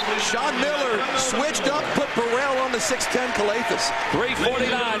baseline. Sean Miller switched up, put Burrell on the 6'10" Calathis.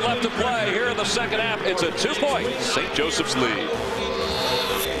 3:49 left to play here in the second half. It's a 2-point St. Joseph's lead.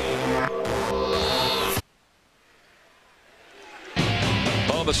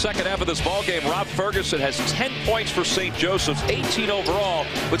 The second half of this ball game, Rob Ferguson has 10 points for St. Joseph's, 18 overall.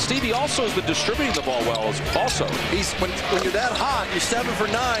 But Stevie also has been distributing the ball well. Also, when you're that hot, you're 7 for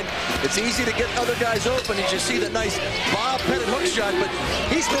 9. It's easy to get other guys open. You just see the nice Bob Pettit hook shot, but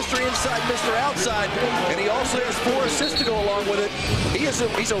he's Mr. Inside, Mr. Outside, and he also has 4 assists to go along with it.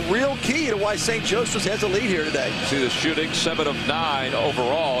 He's a real key to why St. Joseph's has a lead here today. See the shooting, 7 of 9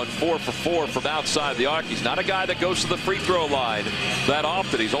 overall, and 4 for 4 from outside the arc. He's not a guy that goes to the free throw line that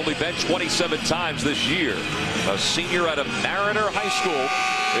often. He's only been 27 times this year. A senior out of Mariner High School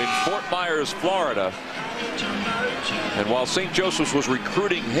in Fort Myers, Florida. And while St. Joseph's was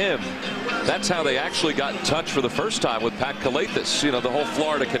recruiting him, that's how they actually got in touch for the first time with Pat Calathis. You know, the whole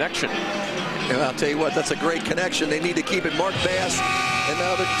Florida connection. And I'll tell you what, that's a great connection. They need to keep it. Mark Bass and the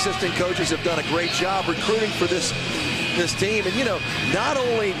other assistant coaches have done a great job recruiting for this team. And, you know, not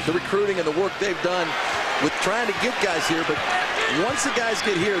only the recruiting and the work they've done with trying to get guys here, but once the guys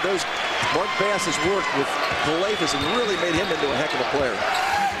get here, Mark Bass has worked with Calathis and really made him into a heck of a player.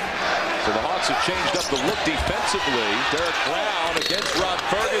 So the Hawks have changed up the look defensively. Derek Brown against Rob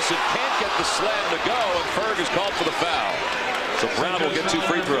Ferguson can't get the slam to go, and Ferg is called for the foul. So Brown will get 2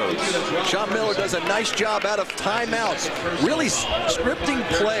 free throws. Sean Miller does a nice job out of timeouts, really scripting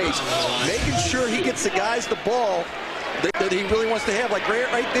plays, making sure he gets the guys the ball that he really wants to have, like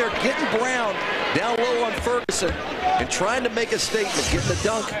right there, getting Brown down low on Ferguson and trying to make a statement, getting the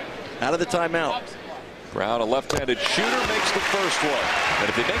dunk out of the timeout. Brown, a left-handed shooter, makes the first one. And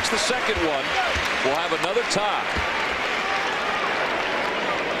if he makes the second one, we'll have another tie.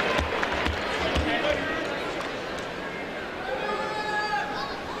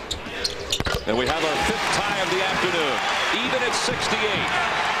 And we have our 5th tie of the afternoon, even at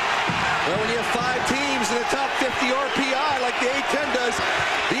 68. Well, when you have 5 teams in the top 50 RPI like the A-10 does,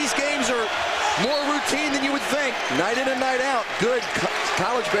 these games are more routine than you would think. Night in and night out. Good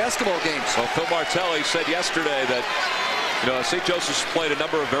college basketball games. Well, Phil Martelli said yesterday that, you know, St. Joseph's played a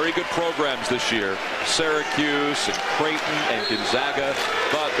number of very good programs this year. Syracuse and Creighton and Gonzaga,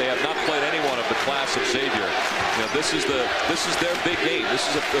 but they have not played anyone of the class of Xavier. You know, this is their big game. This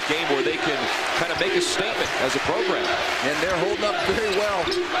is a game where they can kind of make a statement as a program. And they're holding up very well,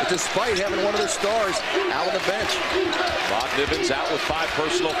 despite having one of their stars out on the bench. Bob Nivens out with 5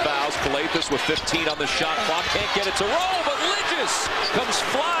 personal fouls. Calathis with 15 on the shot clock. Can't get it to roll, but Lidges comes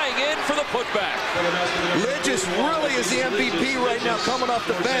flying in for the putback. Lidges really is the MVP right now, coming off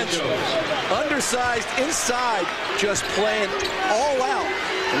the bench. Undersized inside, just playing all out.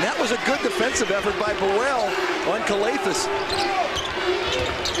 And that was a good defensive effort by Burrell on Calathis.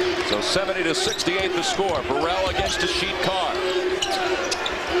 So 70-68 the score. Burrell against Ashit Carr.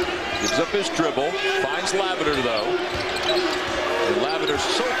 Gives up his dribble. Finds Lavender, though. And Lavender's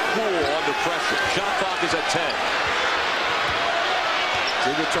so cool under pressure. Shot clock is at 10.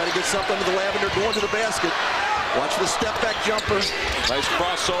 Xavier trying to get something to the Lavender, going to the basket. Watch the step-back jumper. Nice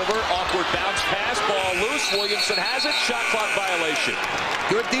crossover, awkward bounce pass, ball loose. Williamson has it, shot clock violation.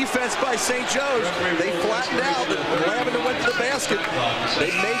 Good defense by St. Joe's. They flattened out, and Lavender went to the basket. They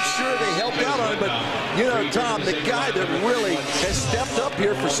made sure they helped out on it, but, you know, Tom, the guy that really has stepped up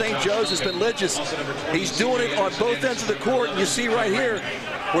here for St. Joe's has been Lidges. He's doing it on both ends of the court, and you see right here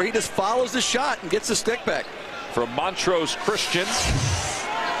where he just follows the shot and gets the stick back. From Montrose Christian,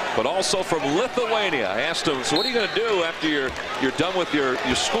 but also from Lithuania. I asked him, so what are you going to do after you're done with your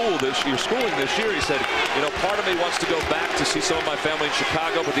schooling this year? He said, you know, part of me wants to go back to see some of my family in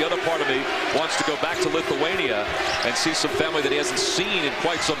Chicago, but the other part of me wants to go back to Lithuania and see some family that he hasn't seen in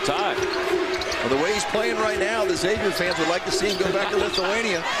quite some time. Well, the way he's playing right now, the Xavier fans would like to see him go back to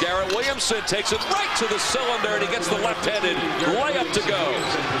Lithuania. Garrett Williamson takes it right to the cylinder, and he gets the left-handed layup to go.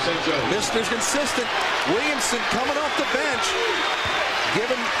 Mr. Consistent. Williamson coming off the bench,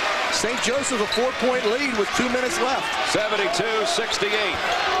 giving St. Joseph a 4-point lead with 2 minutes left. 72-68.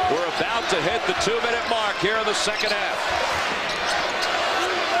 We're about to hit the 2-minute mark here in the second half.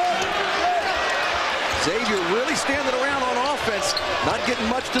 Xavier really standing around on offense, not getting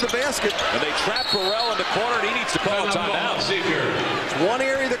much to the basket. And they trap Burrell in the corner, and he needs to call a timeout. It's one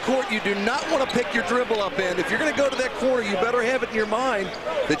area of the court you do not want to pick your dribble up in. If you're going to go to that corner, you better have it in your mind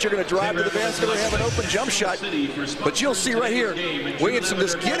that you're going to drive to the basket or have an open jump shot. But you'll see right here, Williamson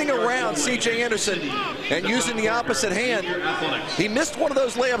just getting around C.J. Anderson and using the opposite hand. He missed one of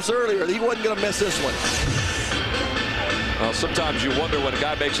those layups earlier. He wasn't going to miss this one. Well, sometimes you wonder when a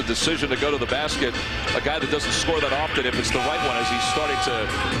guy makes a decision to go to the basket, a guy that doesn't score that often, if it's the right one as he's starting to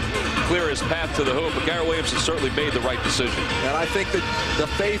clear his path to the hoop. But Garrett Williamson certainly made the right decision. And I think that the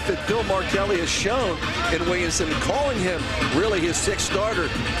faith that Phil Martelli has shown in Williamson, calling him really his sixth starter,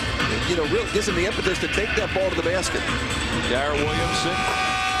 really gives him the impetus to take that ball to the basket. Garrett Williamson,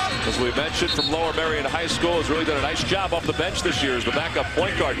 as we mentioned, from Lower Merion High School, has really done a nice job off the bench this year as the backup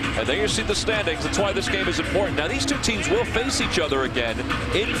point guard. And there you see the standings. That's why this game is important. Now, these two teams will face each other again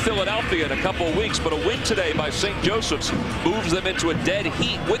in Philadelphia in a couple of weeks. But a win today by St. Joseph's moves them into a dead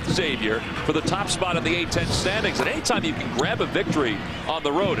heat with Xavier for the top spot in the A-10 standings. And anytime you can grab a victory on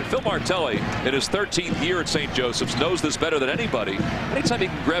the road, and Phil Martelli, in his 13th year at St. Joseph's, knows this better than anybody. Anytime you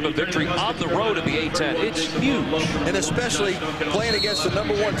can grab a victory on the road in the A-10, it's huge. And especially playing against the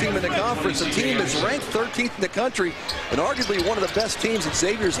 #1 team in the conference, a team that's ranked 13th in the country and arguably one of the best teams that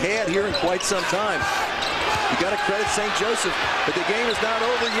Xavier's had here in quite some time. You got to credit St. Joseph, but the game is not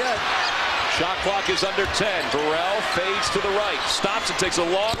over yet. Shot clock is under 10. Burrell fades to the right, stops and takes a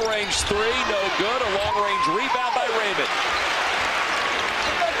long-range three. No good. A long-range rebound by Raymond.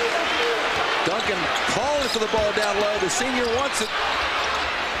 Duncan calling for the ball down low. The senior wants it.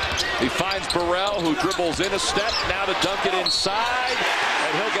 He finds Burrell, who dribbles in a step. Now to dunk it inside,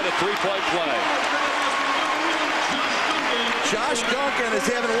 and he'll get a three-point play. Josh Duncan is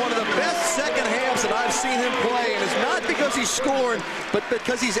having one of the best second halves that I've seen him play, and it's not because he's scoring, but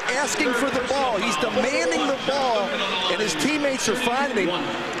because he's asking for the ball. He's demanding the ball, and his teammates are finding him.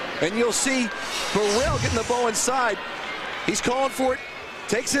 And you'll see Burrell getting the ball inside. He's calling for it,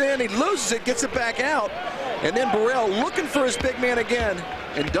 takes it in, he loses it, gets it back out. And then Burrell looking for his big man again,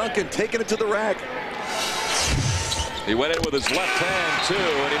 and Duncan taking it to the rack. He went in with his left hand, too,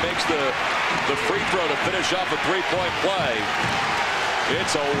 and he makes the free throw to finish off a three-point play.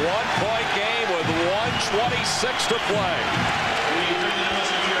 It's a one-point game with 1:26 to play.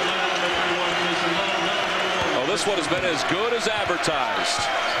 Oh, this one has been as good as advertised.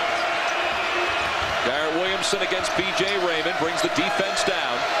 Garrett Williamson against B.J. Raymond brings the defense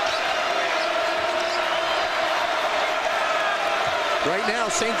down. Right now,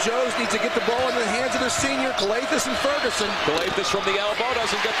 St. Joe's needs to get the ball into the hands of their senior, Calathis and Ferguson. Calathis from the elbow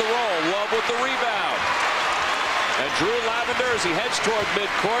doesn't get the roll. Love with the rebound. And Drew Lavender, as he heads toward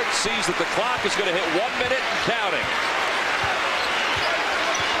midcourt, sees that the clock is going to hit 1 minute and counting.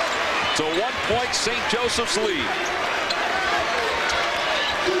 It's a 1-point St. Joseph's lead.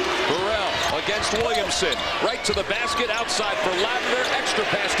 Burrell against Williamson. Right to the basket, outside for Lavender. Extra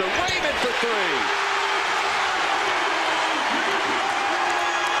pass to Raymond for three.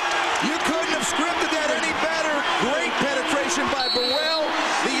 You couldn't have scripted that any better. Great penetration by Burrell.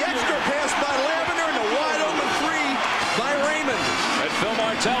 The extra pass by Lavender and a wide-open three by Raymond. And Phil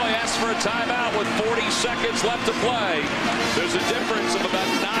Martelli asks for a timeout with 40 seconds left to play. There's a difference of about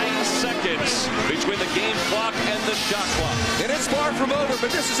 9 seconds between the game clock and the shot clock. And it's far from over, but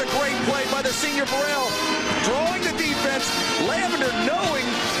this is a great play by the senior Burrell. Drawing the defense, Lavender knowing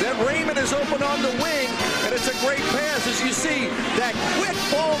that Raymond is open on the wing, and it's a great pass as you see that quick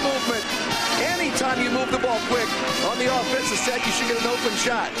ball movement. Anytime you move the ball quick on the offensive set, you should get an open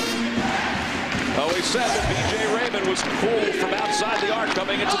shot. Oh, we said that B.J. Raymond was cool from outside the arc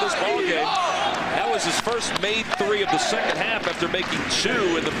coming into this ball game. That was his first made three of the second half after making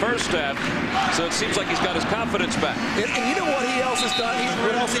 2 in the first half. So it seems like he's got his confidence back. And you know what else has done?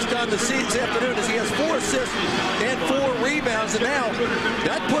 What else he's done this afternoon is he has 4 assists and 4 rebounds, and now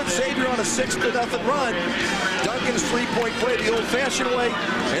that puts Xavier on a 6-0 run. Duncan's three-point play the old-fashioned way,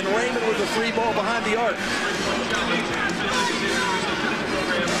 and Raymond with the 3 ball behind the arc.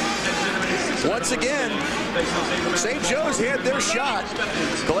 Once again, St. Joe's had their shot.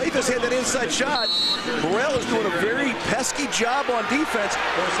 Calathis had that inside shot. Burrell is doing a very pesky job on defense,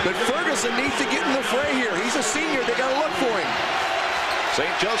 but Ferguson needs to get in the fray here. He's a senior. They got to look for him. St.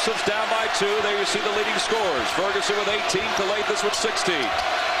 Joseph's down by 2. There you see the leading scorers. Ferguson with 18, Calathis with 16.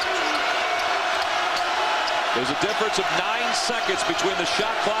 There's a difference of 9 seconds between the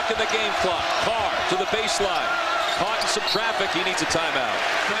shot clock and the game clock. Carr to the baseline. Caught in some traffic. He needs a timeout.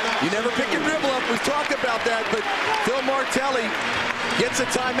 You never pick your dribble up. We've talked about that, but Phil Martelli gets a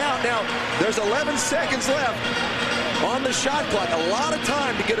timeout. Now, there's 11 seconds left. on the shot clock. A lot of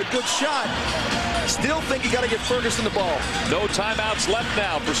time to get a good shot. Still think you got to get Ferguson the ball. No timeouts left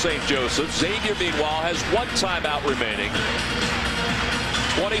now for St. Joseph. Xavier, meanwhile, has 1 timeout remaining.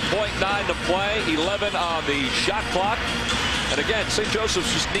 20.9 to play, 11 on the shot clock. And again, St.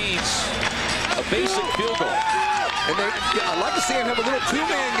 Joseph's just needs a basic field goal. And I'd like to see him have a little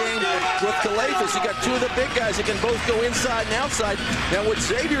two-man game with Calathis. You got 2 of the big guys that can both go inside and outside. Now, what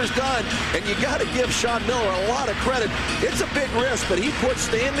Xavier's done, and you got to give Sean Miller a lot of credit, it's a big risk, but he put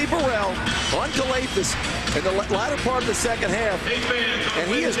Stanley Burrell on Calathis in the latter part of the second half, and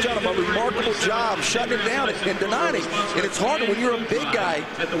he has done a remarkable job shutting him down and denying him. And it's hard when you're a big guy.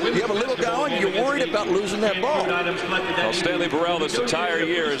 You have a little guy on, you're worried about losing that ball. Well, Stanley Burrell this entire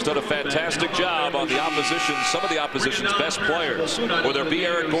year has done a fantastic job on the opposition, some of the opposition's best players, whether it be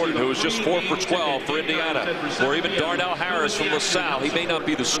Eric Gordon, who was just 4 for 12 for Indiana, or even Darnell Harris from LaSalle. He may not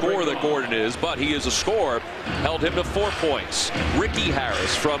be the scorer that Gordon is, but he is a scorer. Held him to 4 points. Ricky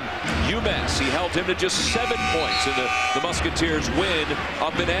Harris from UMass, he held him to just 7 points in the Musketeers win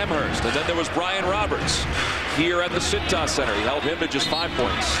up in Amherst. And then there was Brian Roberts here at the Cintas Center. He held him to just 5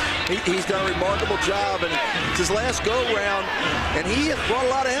 points. He's done a remarkable job, and it's his last go-round, and he has brought a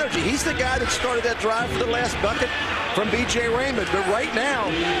lot of energy. He's the guy that started that drive for the last bucket from B.J. Raymond. But right now,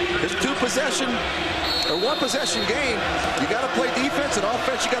 it's 2-possession or 1-possession game. You got to play defense, and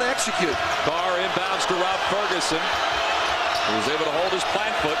offense you got to execute. Carr inbounds to Rob Ferguson. He was able to hold his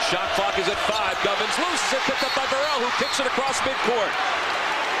plant foot. Shot clock is at 5. Gubbins loses it, picked up by Burrell, who kicks it across midcourt.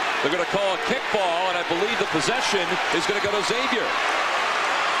 They're going to call a kickball, and I believe the possession is going to go to Xavier.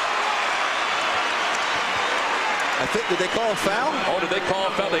 I think, did they call a foul? Oh, did they call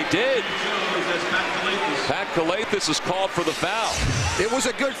a foul? They did. Pat Calathis is called for the foul. It was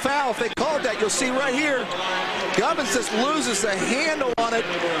a good foul. If they called that, you'll see right here, Gubbins just loses the handle on it,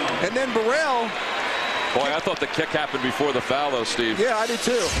 and then Burrell. Boy, I thought the kick happened before the foul, though, Steve. Yeah, I did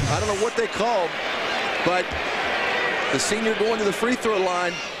too. I don't know what they called, but the senior going to the free throw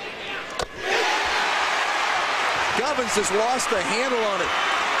line. Gubbins just lost the handle on it.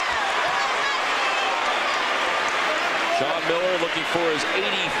 Sean Miller looking for his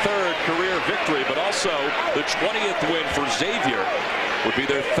 83rd career victory, but also the 20th win for Xavier. Would be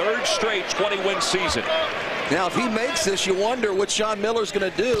their 3rd straight 20-win season. Now, if he makes this, you wonder what Sean Miller's going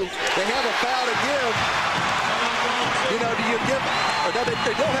to do. They have a foul to give. You know, do you give? Or no,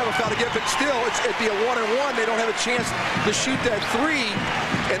 they don't have a foul to give, but still, it'd be a 1-and-1. They don't have a chance to shoot that 3.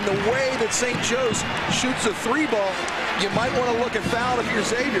 And the way that St. Joe's shoots a 3 ball, you might want to look at foul if you're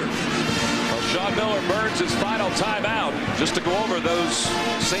Xavier. Well, Sean Miller burns his final timeout just to go over those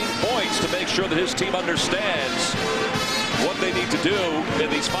same points to make sure that his team understands what they need to do in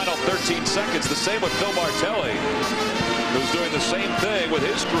these final 13 seconds. The same with Phil Martelli, who's doing the same thing with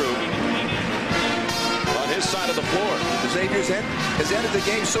his group on his side of the floor. Xavier's has ended the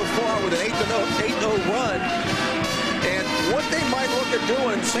game so far with an 8-0 run. And what they might look at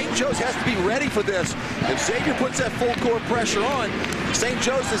doing, St. Joe's has to be ready for this. If Xavier puts that full court pressure on, St.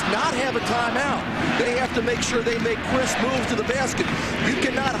 Joe's does not have a timeout. They have to make sure they make crisp moves to the basket. You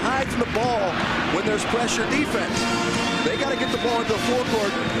cannot hide from the ball when there's pressure defense. They got to get the ball into the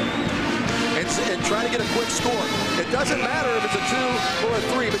forecourt and try to get a quick score. It doesn't matter if it's a 2 or a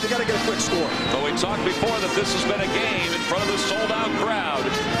 3, but they got to get a quick score. But we talked before that this has been a game in front of the sold-out crowd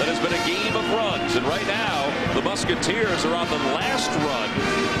that has been a game of runs. And right now, the Musketeers are on the last run.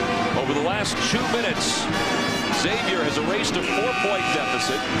 Over the last 2 minutes, Xavier has erased a 4-point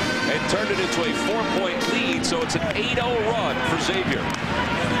deficit and turned it into a 4-point lead. So it's an 8-0 run for Xavier.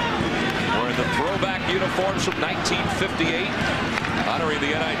 We're in the throwback uniforms from 1958, honoring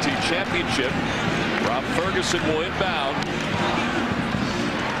the NIT championship. Rob Ferguson will inbound.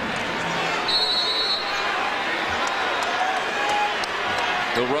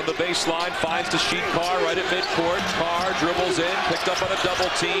 He'll run the baseline, finds the sheet Carr right at midcourt. Carr dribbles in, picked up on a double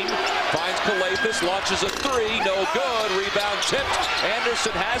team. Finds Calathis, launches a 3, no good. Rebound tipped.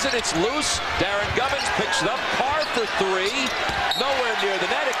 Anderson has it, it's loose. Darren Gubbins picks it up. Carr for 3. Nowhere near the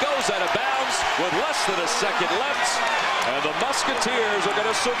net. It goes out of bounds with less than a second left. And the Musketeers are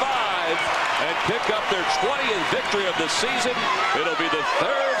going to survive and pick up their 20th victory of the season. It'll be the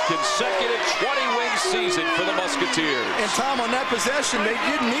 3rd consecutive 20-win season for the Musketeers. And Tom, on that possession, they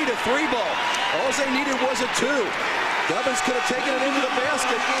didn't need a 3 ball. All they needed was a 2. Gubbins could have taken it into the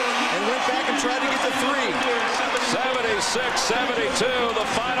basket and went back and tried to get the 3. 76-72, the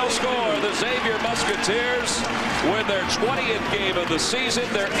final score. The Xavier Musketeers win their 20th game of the season,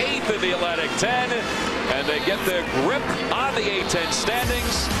 their 8th in the Atlantic 10, and they get their grip on the A-10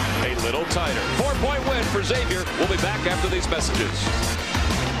 standings a little tighter. 4-point win for Xavier. We'll be back after these messages.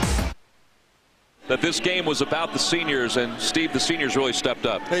 that this game was about the seniors, and Steve, the seniors really stepped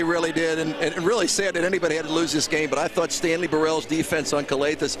up. They really did, and really sad that anybody had to lose this game, but I thought Stanley Burrell's defense on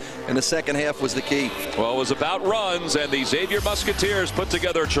Calathis in the second half was the key. Well, it was about runs, and the Xavier Musketeers put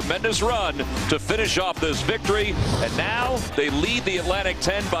together a tremendous run to finish off this victory, and now they lead the Atlantic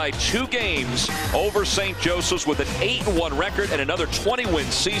 10 by 2 games over St. Joseph's with an 8-1 record and another 20-win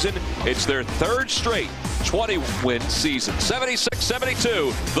season. It's their 3rd straight 20-win season.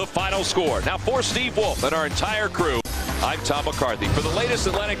 76-72, the final score. Now for Steve Wolf and our entire crew, I'm Tom McCarthy. For the latest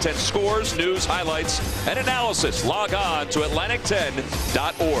Atlantic 10 scores, news, highlights, and analysis, log on to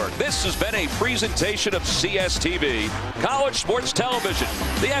Atlantic10.org. This has been a presentation of CSTV, College Sports Television,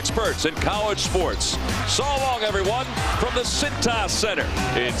 the experts in college sports. So long, everyone, from the Cintas Center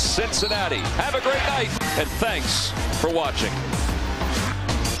in Cincinnati. Have a great night, and thanks for watching.